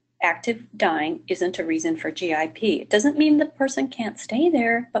 Active dying isn't a reason for GIP. It doesn't mean the person can't stay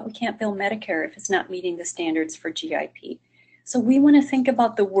there, but we can't bill Medicare if it's not meeting the standards for GIP. So we want to think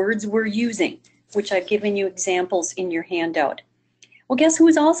about the words we're using, which I've given you examples in your handout. Well, guess who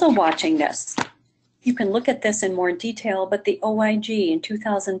is also watching this? You can look at this in more detail, but the OIG in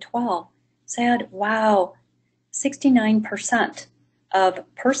 2012 said, wow, 69% of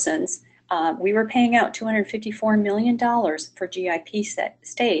persons, we were paying out $254 million for GIP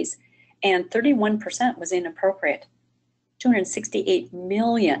stays, and 31% was inappropriate. 268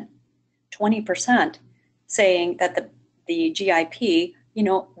 million, 20% saying that the GIP,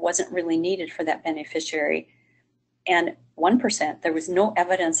 wasn't really needed for that beneficiary. And 1%, there was no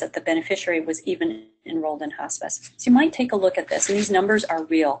evidence that the beneficiary was even enrolled in hospice. So you might take a look at this, and these numbers are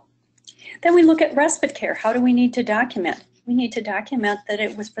real. Then we look at respite care. How do we need to document? We need to document that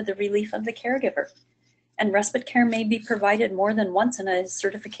it was for the relief of the caregiver. And respite care may be provided more than once in a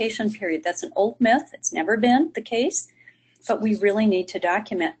certification period. That's an old myth. It's never been the case. But we really need to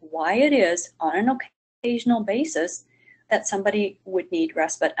document why it is on an occasional basis that somebody would need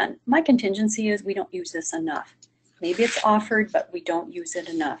respite. And my contingency is we don't use this enough. Maybe it's offered, but we don't use it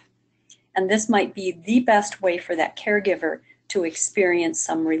enough. And this might be the best way for that caregiver to experience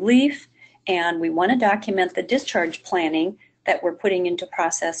some relief. And we want to document the discharge planning that we're putting into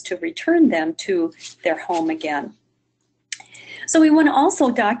process to return them to their home again. So we want to also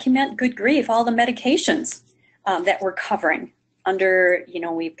document, good grief, all the medications that we're covering under,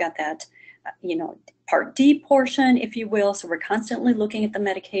 we've got that, Part D portion, if you will. So we're constantly looking at the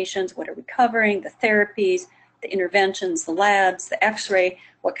medications. What are we covering? The therapies, the interventions, the labs, the x-ray.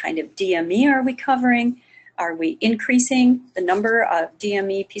 What kind of DME are we covering? Are we increasing the number of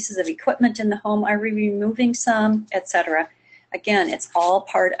DME pieces of equipment in the home? Are we removing some, etc.? Again, it's all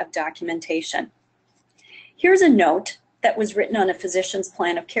part of documentation. Here's a note that was written on a physician's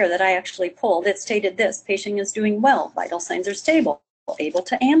plan of care that I actually pulled. It stated this: patient is doing well, vital signs are stable, able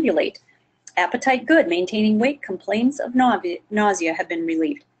to ambulate, appetite good, maintaining weight, complaints of nausea have been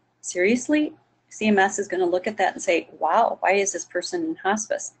relieved. Seriously? CMS is going to look at that and say, wow, why is this person in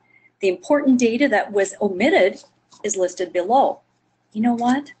hospice? The important data that was omitted is listed below. You know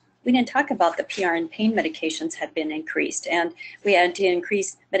what? We didn't talk about the PR and pain medications had been increased, and we had to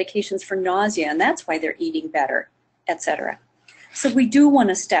increase medications for nausea, and that's why they're eating better, etc. So we do want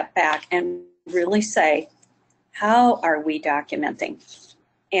to step back and really say, how are we documenting?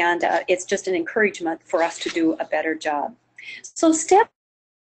 And it's just an encouragement for us to do a better job. So step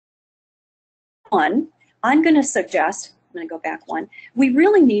one, I'm going to suggest, I'm going to go back one, we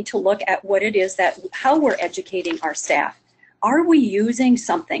really need to look at what it is how we're educating our staff. Are we using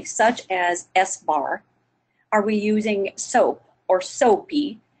something such as SBAR? Are we using SOAP or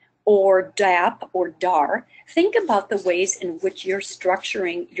SOAPy or DAP or DAR? Think about the ways in which you're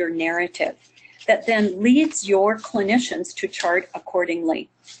structuring your narrative that then leads your clinicians to chart accordingly,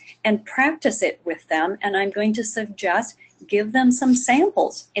 and practice it with them. And I'm going to suggest give them some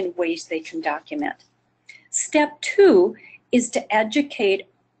samples in ways they can document. Step two is to educate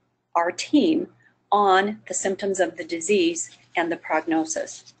our team on the symptoms of the disease and the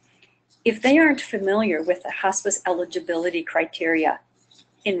prognosis. If they aren't familiar with the hospice eligibility criteria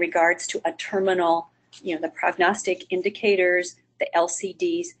in regards to a terminal, the prognostic indicators, the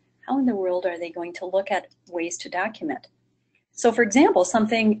LCDs, how in the world are they going to look at ways to document? So for example,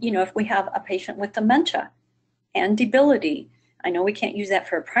 something, if we have a patient with dementia and debility, I know we can't use that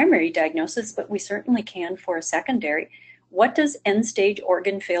for a primary diagnosis, but we certainly can for a secondary. What does end-stage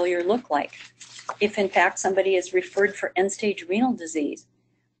organ failure look like? If in fact somebody is referred for end-stage renal disease,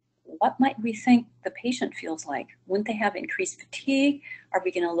 what might we think the patient feels like? Wouldn't they have increased fatigue? Are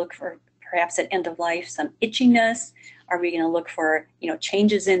we going to look for perhaps at end of life some itchiness? Are we going to look for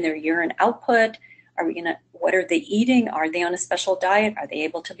changes in their urine output? What are they eating? Are they on a special diet? Are they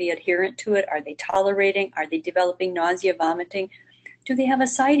able to be adherent to it? Are they tolerating? Are they developing nausea, vomiting? Do they have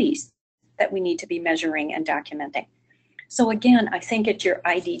ascites that we need to be measuring and documenting? So again, I think at your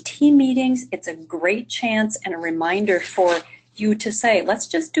IDT meetings, it's a great chance and a reminder for you to say, let's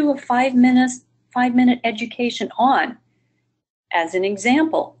just do a 5-minute education on, as an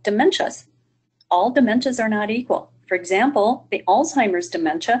example, dementias. All dementias are not equal. For example, the Alzheimer's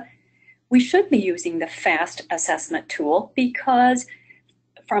dementia, we should be using the FAST assessment tool because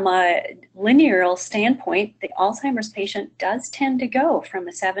from a linear standpoint, the Alzheimer's patient does tend to go from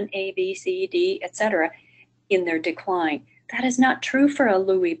a 7A, B, C, D, etc. in their decline. That is not true for a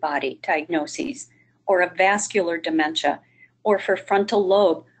Lewy body diagnoses, or a vascular dementia, or for frontal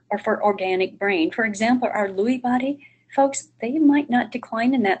lobe, or for organic brain. For example, our Lewy body folks, they might not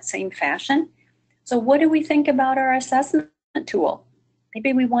decline in that same fashion. So what do we think about our assessment tool?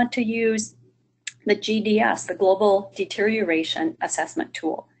 Maybe we want to use the GDS, the Global Deterioration Assessment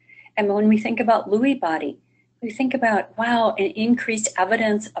Tool. And when we think about Lewy body, we think about, wow, an increased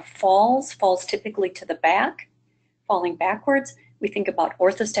evidence of falls typically to the back, falling backwards. We think about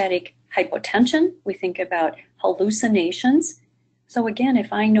orthostatic hypotension. We think about hallucinations. So again,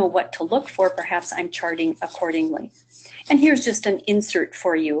 if I know what to look for, perhaps I'm charting accordingly. And here's just an insert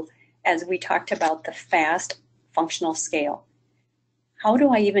for you as we talked about the FAST functional scale. How do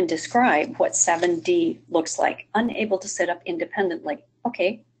I even describe what 7D looks like? Unable to sit up independently.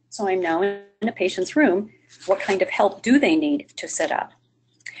 Okay, so I'm now in a patient's room. What kind of help do they need to sit up?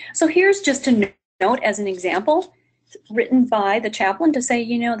 So here's just a note as an example written by the chaplain to say,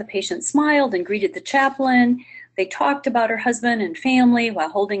 you know, the patient smiled and greeted the chaplain. They talked about her husband and family while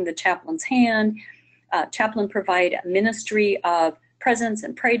holding the chaplain's hand. Chaplain provided a ministry of presence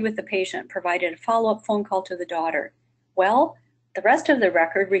and prayed with the patient, provided a follow-up phone call to the daughter. Well, the rest of the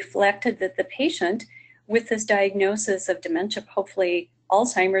record reflected that the patient with this diagnosis of dementia, hopefully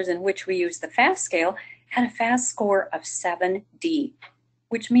Alzheimer's, in which we use the FAST scale, had a FAST score of 7D,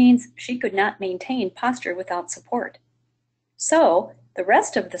 which means she could not maintain posture without support. So the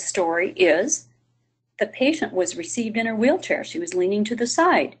rest of the story is the patient was received in her wheelchair. She was leaning to the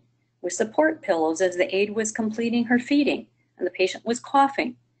side with support pillows as the aide was completing her feeding, and the patient was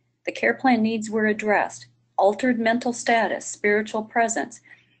coughing. The care plan needs were addressed. Altered mental status, spiritual presence.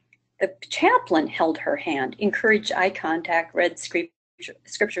 The chaplain held her hand, encouraged eye contact, read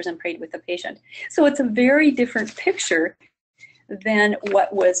scriptures, and prayed with the patient. So it's a very different picture than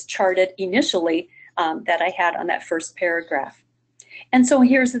what was charted initially that I had on that first paragraph. And so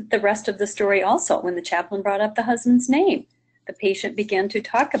here's the rest of the story also. When the chaplain brought up the husband's name, the patient began to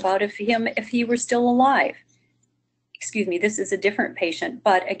talk about if he were still alive. Excuse me, this is a different patient,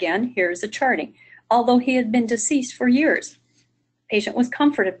 but again, here's a charting. Although he had been deceased for years, the patient was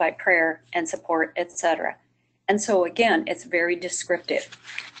comforted by prayer and support, etc. And so again, it's very descriptive.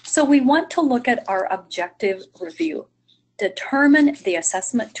 So we want to look at our objective review. Determine the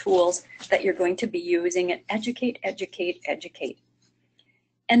assessment tools that you're going to be using and educate, educate, educate.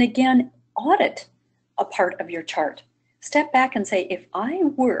 And again, audit a part of your chart. Step back and say, if I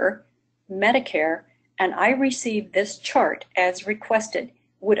were Medicare and I received this chart as requested,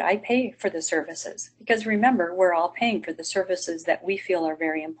 would I pay for the services? Because remember, we're all paying for the services that we feel are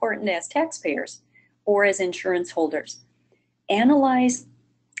very important as taxpayers or as insurance holders. Analyze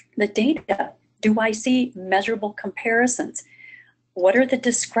the data. Do I see measurable comparisons? What are the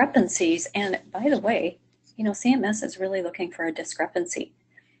discrepancies? And by the way, you know, CMS is really looking for a discrepancy.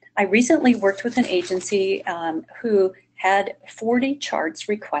 I recently worked with an agency who had 40 charts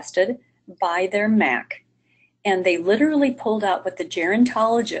requested by their MAC. And they literally pulled out what the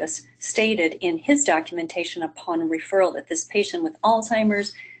gerontologist stated in his documentation upon referral, that this patient with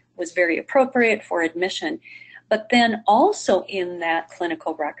Alzheimer's was very appropriate for admission. But then also in that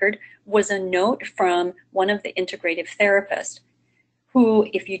clinical record was a note from one of the integrative therapists who,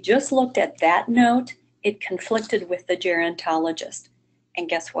 if you just looked at that note, it conflicted with the gerontologist. And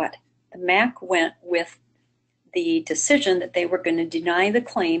guess what? The MAC went with the decision that they were going to deny the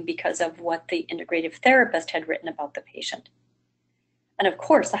claim because of what the integrative therapist had written about the patient. And of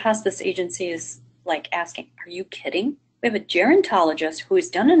course, the hospice agency is like asking, are you kidding? We have a gerontologist who has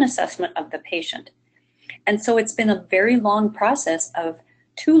done an assessment of the patient. And so it's been a very long process of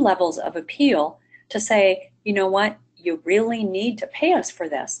 2 levels of appeal to say, you know what, you really need to pay us for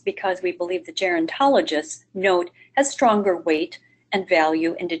this because we believe the gerontologist's note has stronger weight and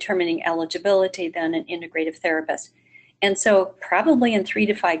value in determining eligibility than an integrative therapist. And so probably in 3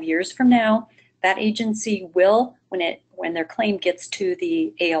 to 5 years from now, that agency will, when their claim gets to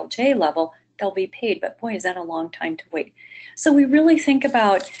the ALJ level, they'll be paid. But boy, is that a long time to wait. So we really think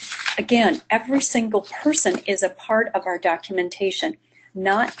about, again, every single person is a part of our documentation,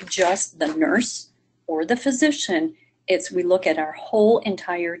 not just the nurse or the physician. We look at our whole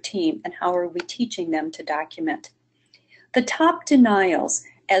entire team and how are we teaching them to document. The top denials,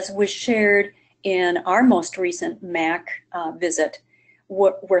 as was shared in our most recent MAC visit,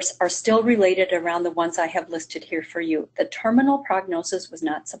 are still related around the ones I have listed here for you. The terminal prognosis was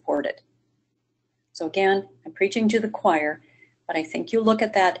not supported. So again, I'm preaching to the choir, but I think you look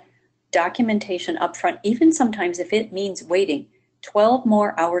at that documentation up front, even sometimes if it means waiting, 12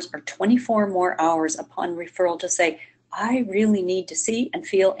 more hours or 24 more hours upon referral to say, I really need to see and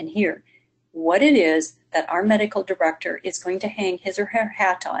feel and hear what it is that our medical director is going to hang his or her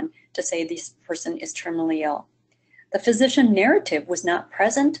hat on to say this person is terminally ill. The physician narrative was not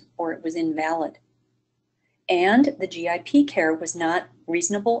present or it was invalid. And the GIP care was not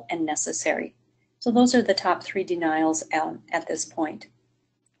reasonable and necessary. So those are the top 3 denials at this point.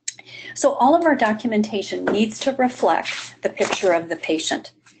 So all of our documentation needs to reflect the picture of the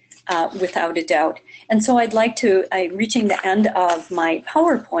patient, without a doubt. And so I'd like to, I'm reaching the end of my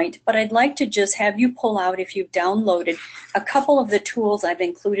PowerPoint, but I'd like to just have you pull out, if you've downloaded, a couple of the tools I've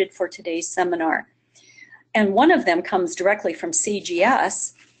included for today's seminar. And one of them comes directly from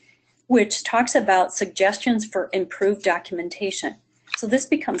CGS, which talks about suggestions for improved documentation. So this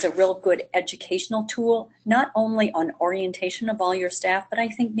becomes a real good educational tool, not only on orientation of all your staff, but I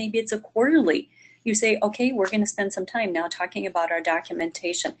think maybe it's a quarterly. You say, okay, we're going to spend some time now talking about our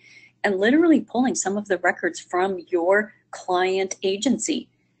documentation and literally pulling some of the records from your client agency,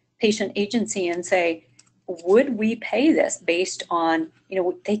 patient agency, and say, would we pay this based on,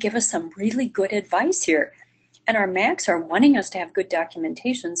 they give us some really good advice here. And our MACs are wanting us to have good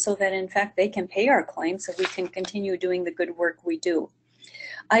documentation so that, in fact, they can pay our claims so we can continue doing the good work we do.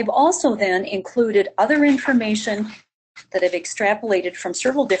 I've also then included other information that I've extrapolated from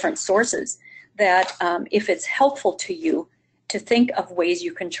several different sources that, if it's helpful to you, to think of ways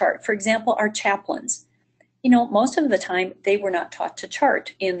you can chart. For example, our chaplains. Most of the time, they were not taught to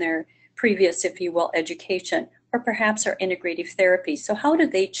chart in their previous, if you will, education, or perhaps our integrative therapy. So how do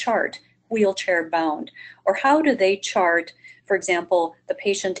they chart wheelchair bound? Or how do they chart, for example, the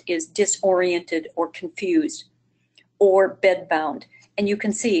patient is disoriented or confused or bed bound? And you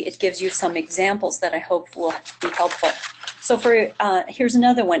can see it gives you some examples that I hope will be helpful. So here's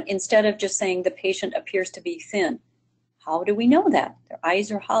another one. Instead of just saying the patient appears to be thin, how do we know that? Their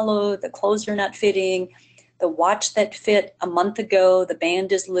eyes are hollow, the clothes are not fitting, the watch that fit a month ago, the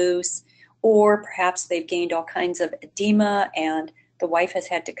band is loose, or perhaps they've gained all kinds of edema and the wife has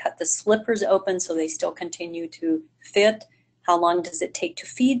had to cut the slippers open so they still continue to fit. How long does it take to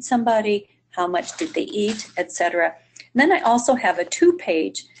feed somebody? How much did they eat, etc. And then I also have a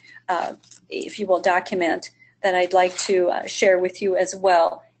 2-page, if you will, document that I'd like to share with you as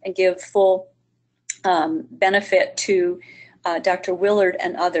well and give full benefit to Dr. Willard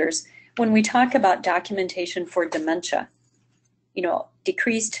and others. When we talk about documentation for dementia,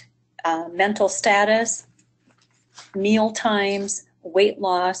 decreased mental status, meal times, weight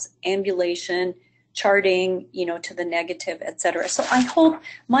loss, ambulation, charting, to the negative, etc. So I hope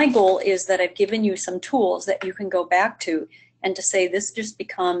my goal is that I've given you some tools that you can go back to and to say this just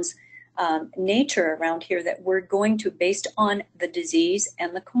becomes nature around here, that we're going to, based on the disease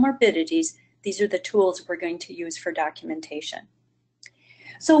and the comorbidities, these are the tools we're going to use for documentation.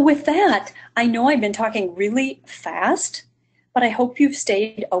 So with that, I know I've been talking really fast, but I hope you've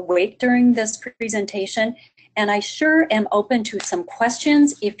stayed awake during this presentation, and I sure am open to some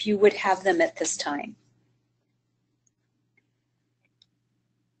questions if you would have them at this time.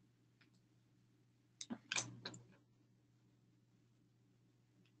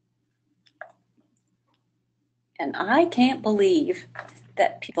 And I can't believe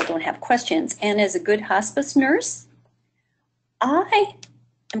that people don't have questions. And as a good hospice nurse, I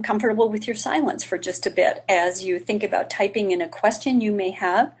am comfortable with your silence for just a bit as you think about typing in a question you may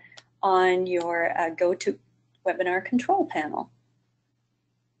have on your GoToWebinar control panel.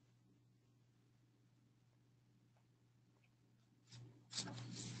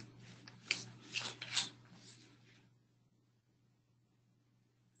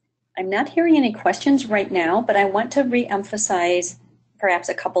 I'm not hearing any questions right now, but I want to re-emphasize perhaps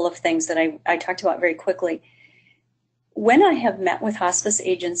a couple of things that I talked about very quickly. When I have met with hospice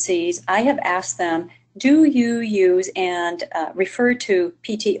agencies, I have asked them, do you use and refer to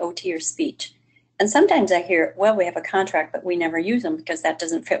PT, OT, or speech? And sometimes I hear, well, we have a contract, but we never use them because that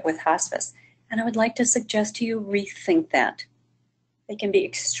doesn't fit with hospice. And I would like to suggest to you, rethink that. They can be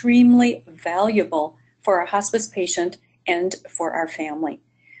extremely valuable for our hospice patient and for our family.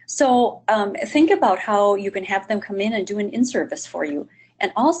 So think about how you can have them come in and do an in-service for you.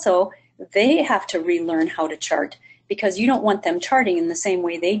 And also, they have to relearn how to chart, because you don't want them charting in the same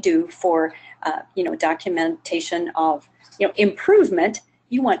way they do for documentation of improvement.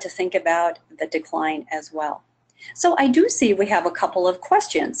 You want to think about the decline as well. So I do see we have a couple of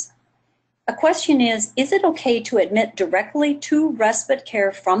questions. A question is it okay to admit directly to respite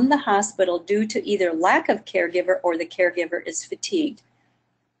care from the hospital due to either lack of caregiver or the caregiver is fatigued?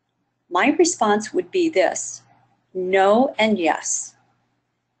 My response would be this: no and yes.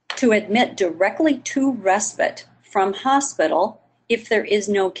 To admit directly to respite from hospital If there is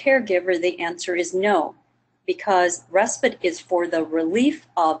no caregiver, the answer is no, because respite is for the relief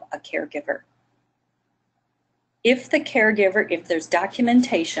of a caregiver. If there's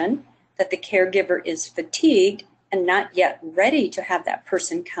documentation that the caregiver is fatigued and not yet ready to have that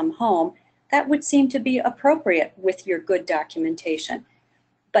person come home, that would seem to be appropriate with your good documentation.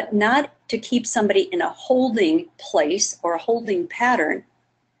 But not to keep somebody in a holding place or a holding pattern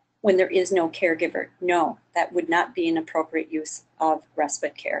when there is no caregiver. No, that would not be an appropriate use of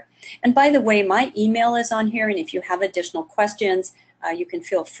respite care. And by the way, my email is on here, and if you have additional questions, you can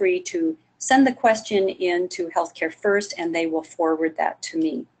feel free to send the question in to Healthcare First, and they will forward that to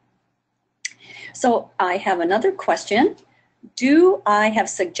me. So I have another question. Do I have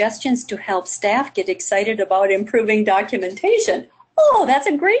suggestions to help staff get excited about improving documentation? Oh, that's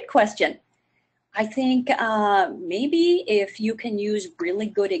a great question. I think maybe if you can use really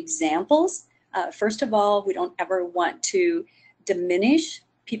good examples. First of all, we don't ever want to diminish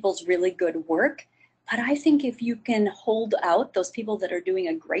people's really good work, but I think if you can hold out those people that are doing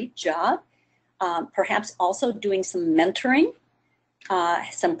a great job, perhaps also doing some mentoring,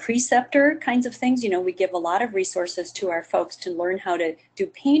 some preceptor kinds of things. You know, we give a lot of resources to our folks to learn how to do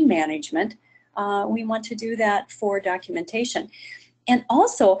pain management. We want to do that for documentation. And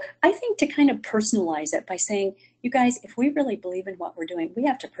also, I think to kind of personalize it by saying, you guys, if we really believe in what we're doing, we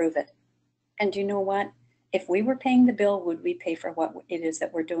have to prove it. And you know what? If we were paying the bill, would we pay for what it is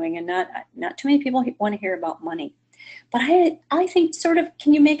that we're doing? And not too many people want to hear about money. But I think sort of,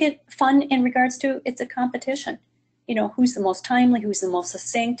 can you make it fun in regards to it's a competition? You know, who's the most timely, who's the most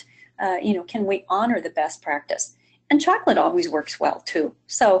succinct? You know, can we honor the best practice? And chocolate always works well too.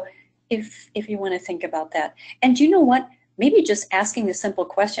 So if you want to think about that. And you know what? Maybe just asking the simple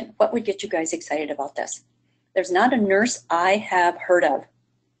question, what would get you guys excited about this? There's not a nurse I have heard of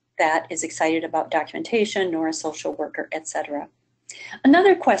that is excited about documentation, nor a social worker, etc.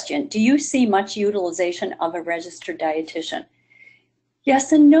 Another question, do you see much utilization of a registered dietitian?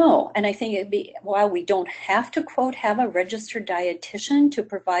 Yes and no. And I think it'd be, while we don't have to, quote, have a registered dietitian to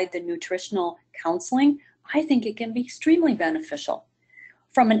provide the nutritional counseling, I think it can be extremely beneficial.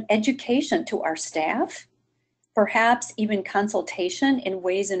 From an education to our staff, perhaps even consultation in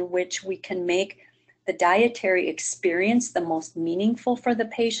ways in which we can make the dietary experience the most meaningful for the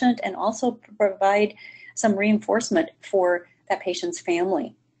patient, and also provide some reinforcement for that patient's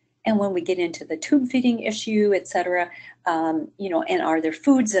family. And when we get into the tube feeding issue, etc., you know, and are there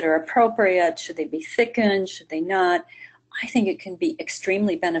foods that are appropriate? Should they be thickened? Should they not? I think it can be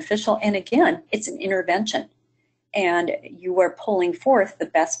extremely beneficial. And again, it's an intervention. And you are pulling forth the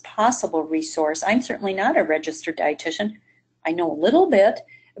best possible resource. I'm certainly not a registered dietitian. I know a little bit,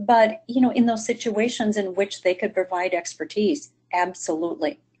 but you know, in those situations in which they could provide expertise,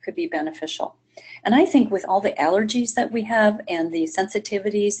 absolutely could be beneficial. And I think with all the allergies that we have and the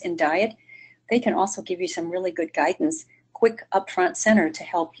sensitivities in diet, they can also give you some really good guidance, quick upfront center to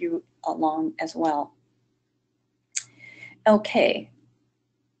help you along as well. Okay,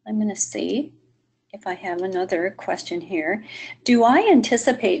 I'm going to see if I have another question here. Do I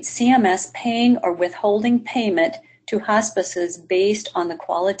anticipate CMS paying or withholding payment to hospices based on the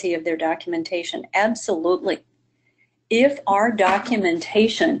quality of their documentation? Absolutely. If our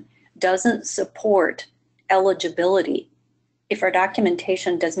documentation doesn't support eligibility, if our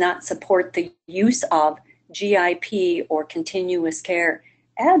documentation does not support the use of GIP or continuous care,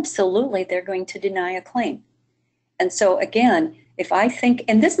 absolutely they're going to deny a claim. And so again, if I think,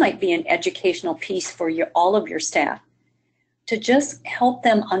 and this might be an educational piece for all of your staff, to just help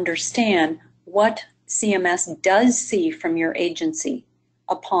them understand what CMS does see from your agency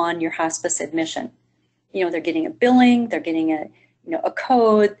upon your hospice admission. You know, they're getting a billing, they're getting a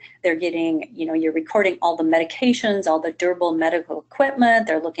code, they're getting, you're recording all the medications, all the durable medical equipment,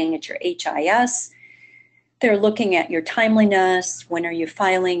 they're looking at your HIS, they're looking at your timeliness, when are you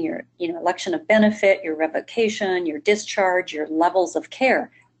filing your election of benefit, your revocation, your discharge, your levels of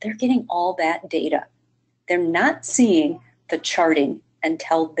care. They're getting all that data. They're not seeing the charting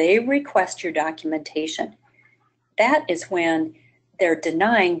until they request your documentation. That is when they're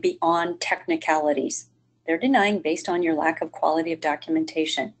denying beyond technicalities. They're denying based on your lack of quality of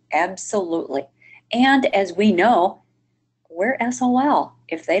documentation. Absolutely. And as we know, we're SOL.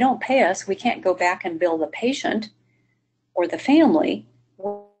 If they don't pay us, we can't go back and bill the patient or the family.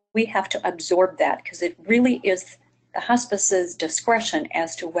 We have to absorb that because it really is the hospice's discretion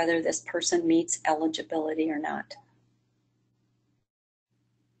as to whether this person meets eligibility or not.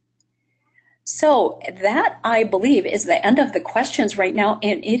 So that, I believe, is the end of the questions right now,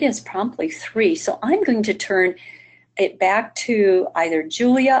 and it is promptly 3. So I'm going to turn it back to either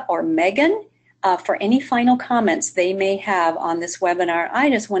Julia or Megan for any final comments they may have on this webinar. I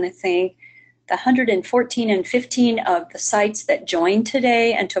just want to thank the 114 and 15 of the sites that joined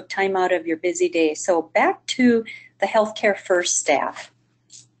today and took time out of your busy day. So back to the Healthcare First staff.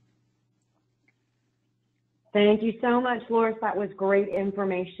 Thank you so much, Loris. That was great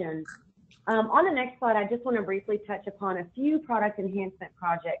information. On the next slide, I just want to briefly touch upon a few product enhancement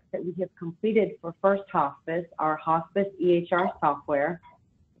projects that we have completed for First Hospice, our Hospice EHR software,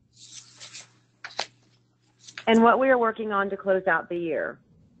 and what we are working on to close out the year.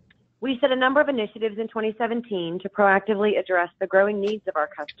 We set a number of initiatives in 2017 to proactively address the growing needs of our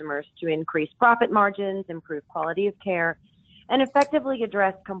customers to increase profit margins, improve quality of care, and effectively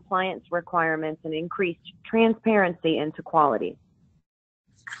address compliance requirements and increase transparency into quality.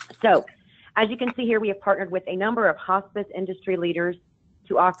 So, as you can see here, we have partnered with a number of hospice industry leaders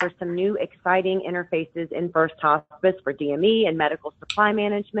to offer some new exciting interfaces in First Hospice for DME and medical supply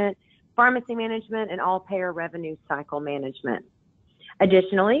management, pharmacy management, and all payer revenue cycle management.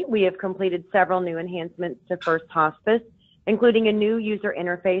 Additionally, we have completed several new enhancements to First Hospice, including a new user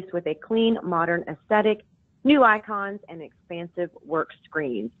interface with a clean, modern aesthetic, new icons, and expansive work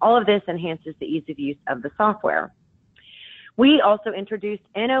screens. All of this enhances the ease of use of the software. We also introduced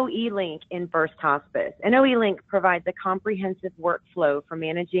NOE Link in First Hospice. NOE Link provides a comprehensive workflow for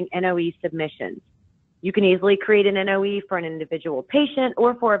managing NOE submissions. You can easily create an NOE for an individual patient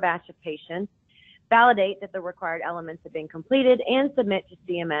or for a batch of patients, validate that the required elements have been completed, and submit to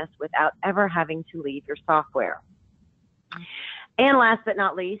CMS without ever having to leave your software. And last but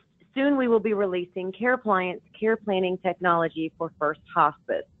not least, soon we will be releasing CarePliance care planning technology for First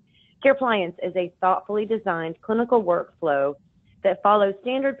Hospice. CarePliance is a thoughtfully designed clinical workflow that follows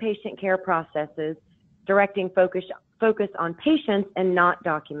standard patient care processes, directing focus on patients and not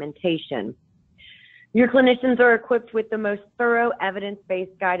documentation. Your clinicians are equipped with the most thorough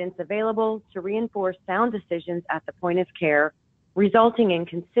evidence-based guidance available to reinforce sound decisions at the point of care, resulting in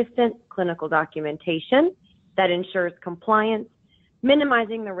consistent clinical documentation that ensures compliance,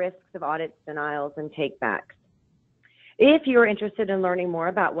 minimizing the risks of audits, denials, and takebacks. If you're interested in learning more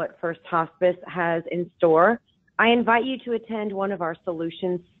about what First Hospice has in store, I invite you to attend one of our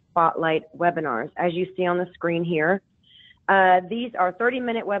Solutions Spotlight webinars. As you see on the screen here, these are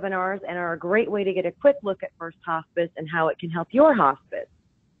 30-minute webinars and are a great way to get a quick look at First Hospice and how it can help your hospice.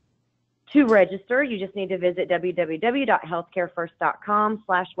 To register, you just need to visit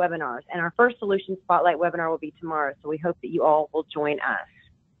www.healthcarefirst.com/webinars, and our first Solutions Spotlight webinar will be tomorrow, so we hope that you all will join us.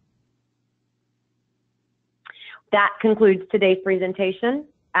 That concludes today's presentation.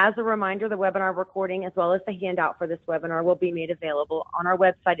 As a reminder, the webinar recording as well as the handout for this webinar will be made available on our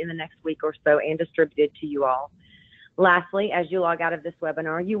website in the next week or so and distributed to you all. Lastly, as you log out of this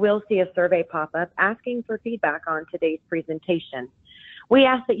webinar, you will see a survey pop up asking for feedback on today's presentation. We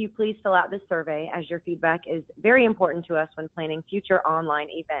ask that you please fill out this survey, as your feedback is very important to us when planning future online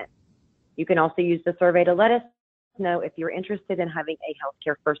events. You can also use the survey to let us know if you're interested in having a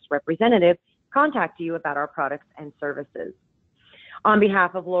Healthcare First representative contact you about our products and services. On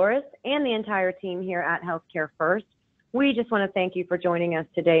behalf of Loris and the entire team here at Healthcare First, we just want to thank you for joining us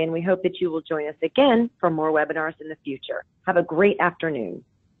today, and we hope that you will join us again for more webinars in the future. Have a great afternoon.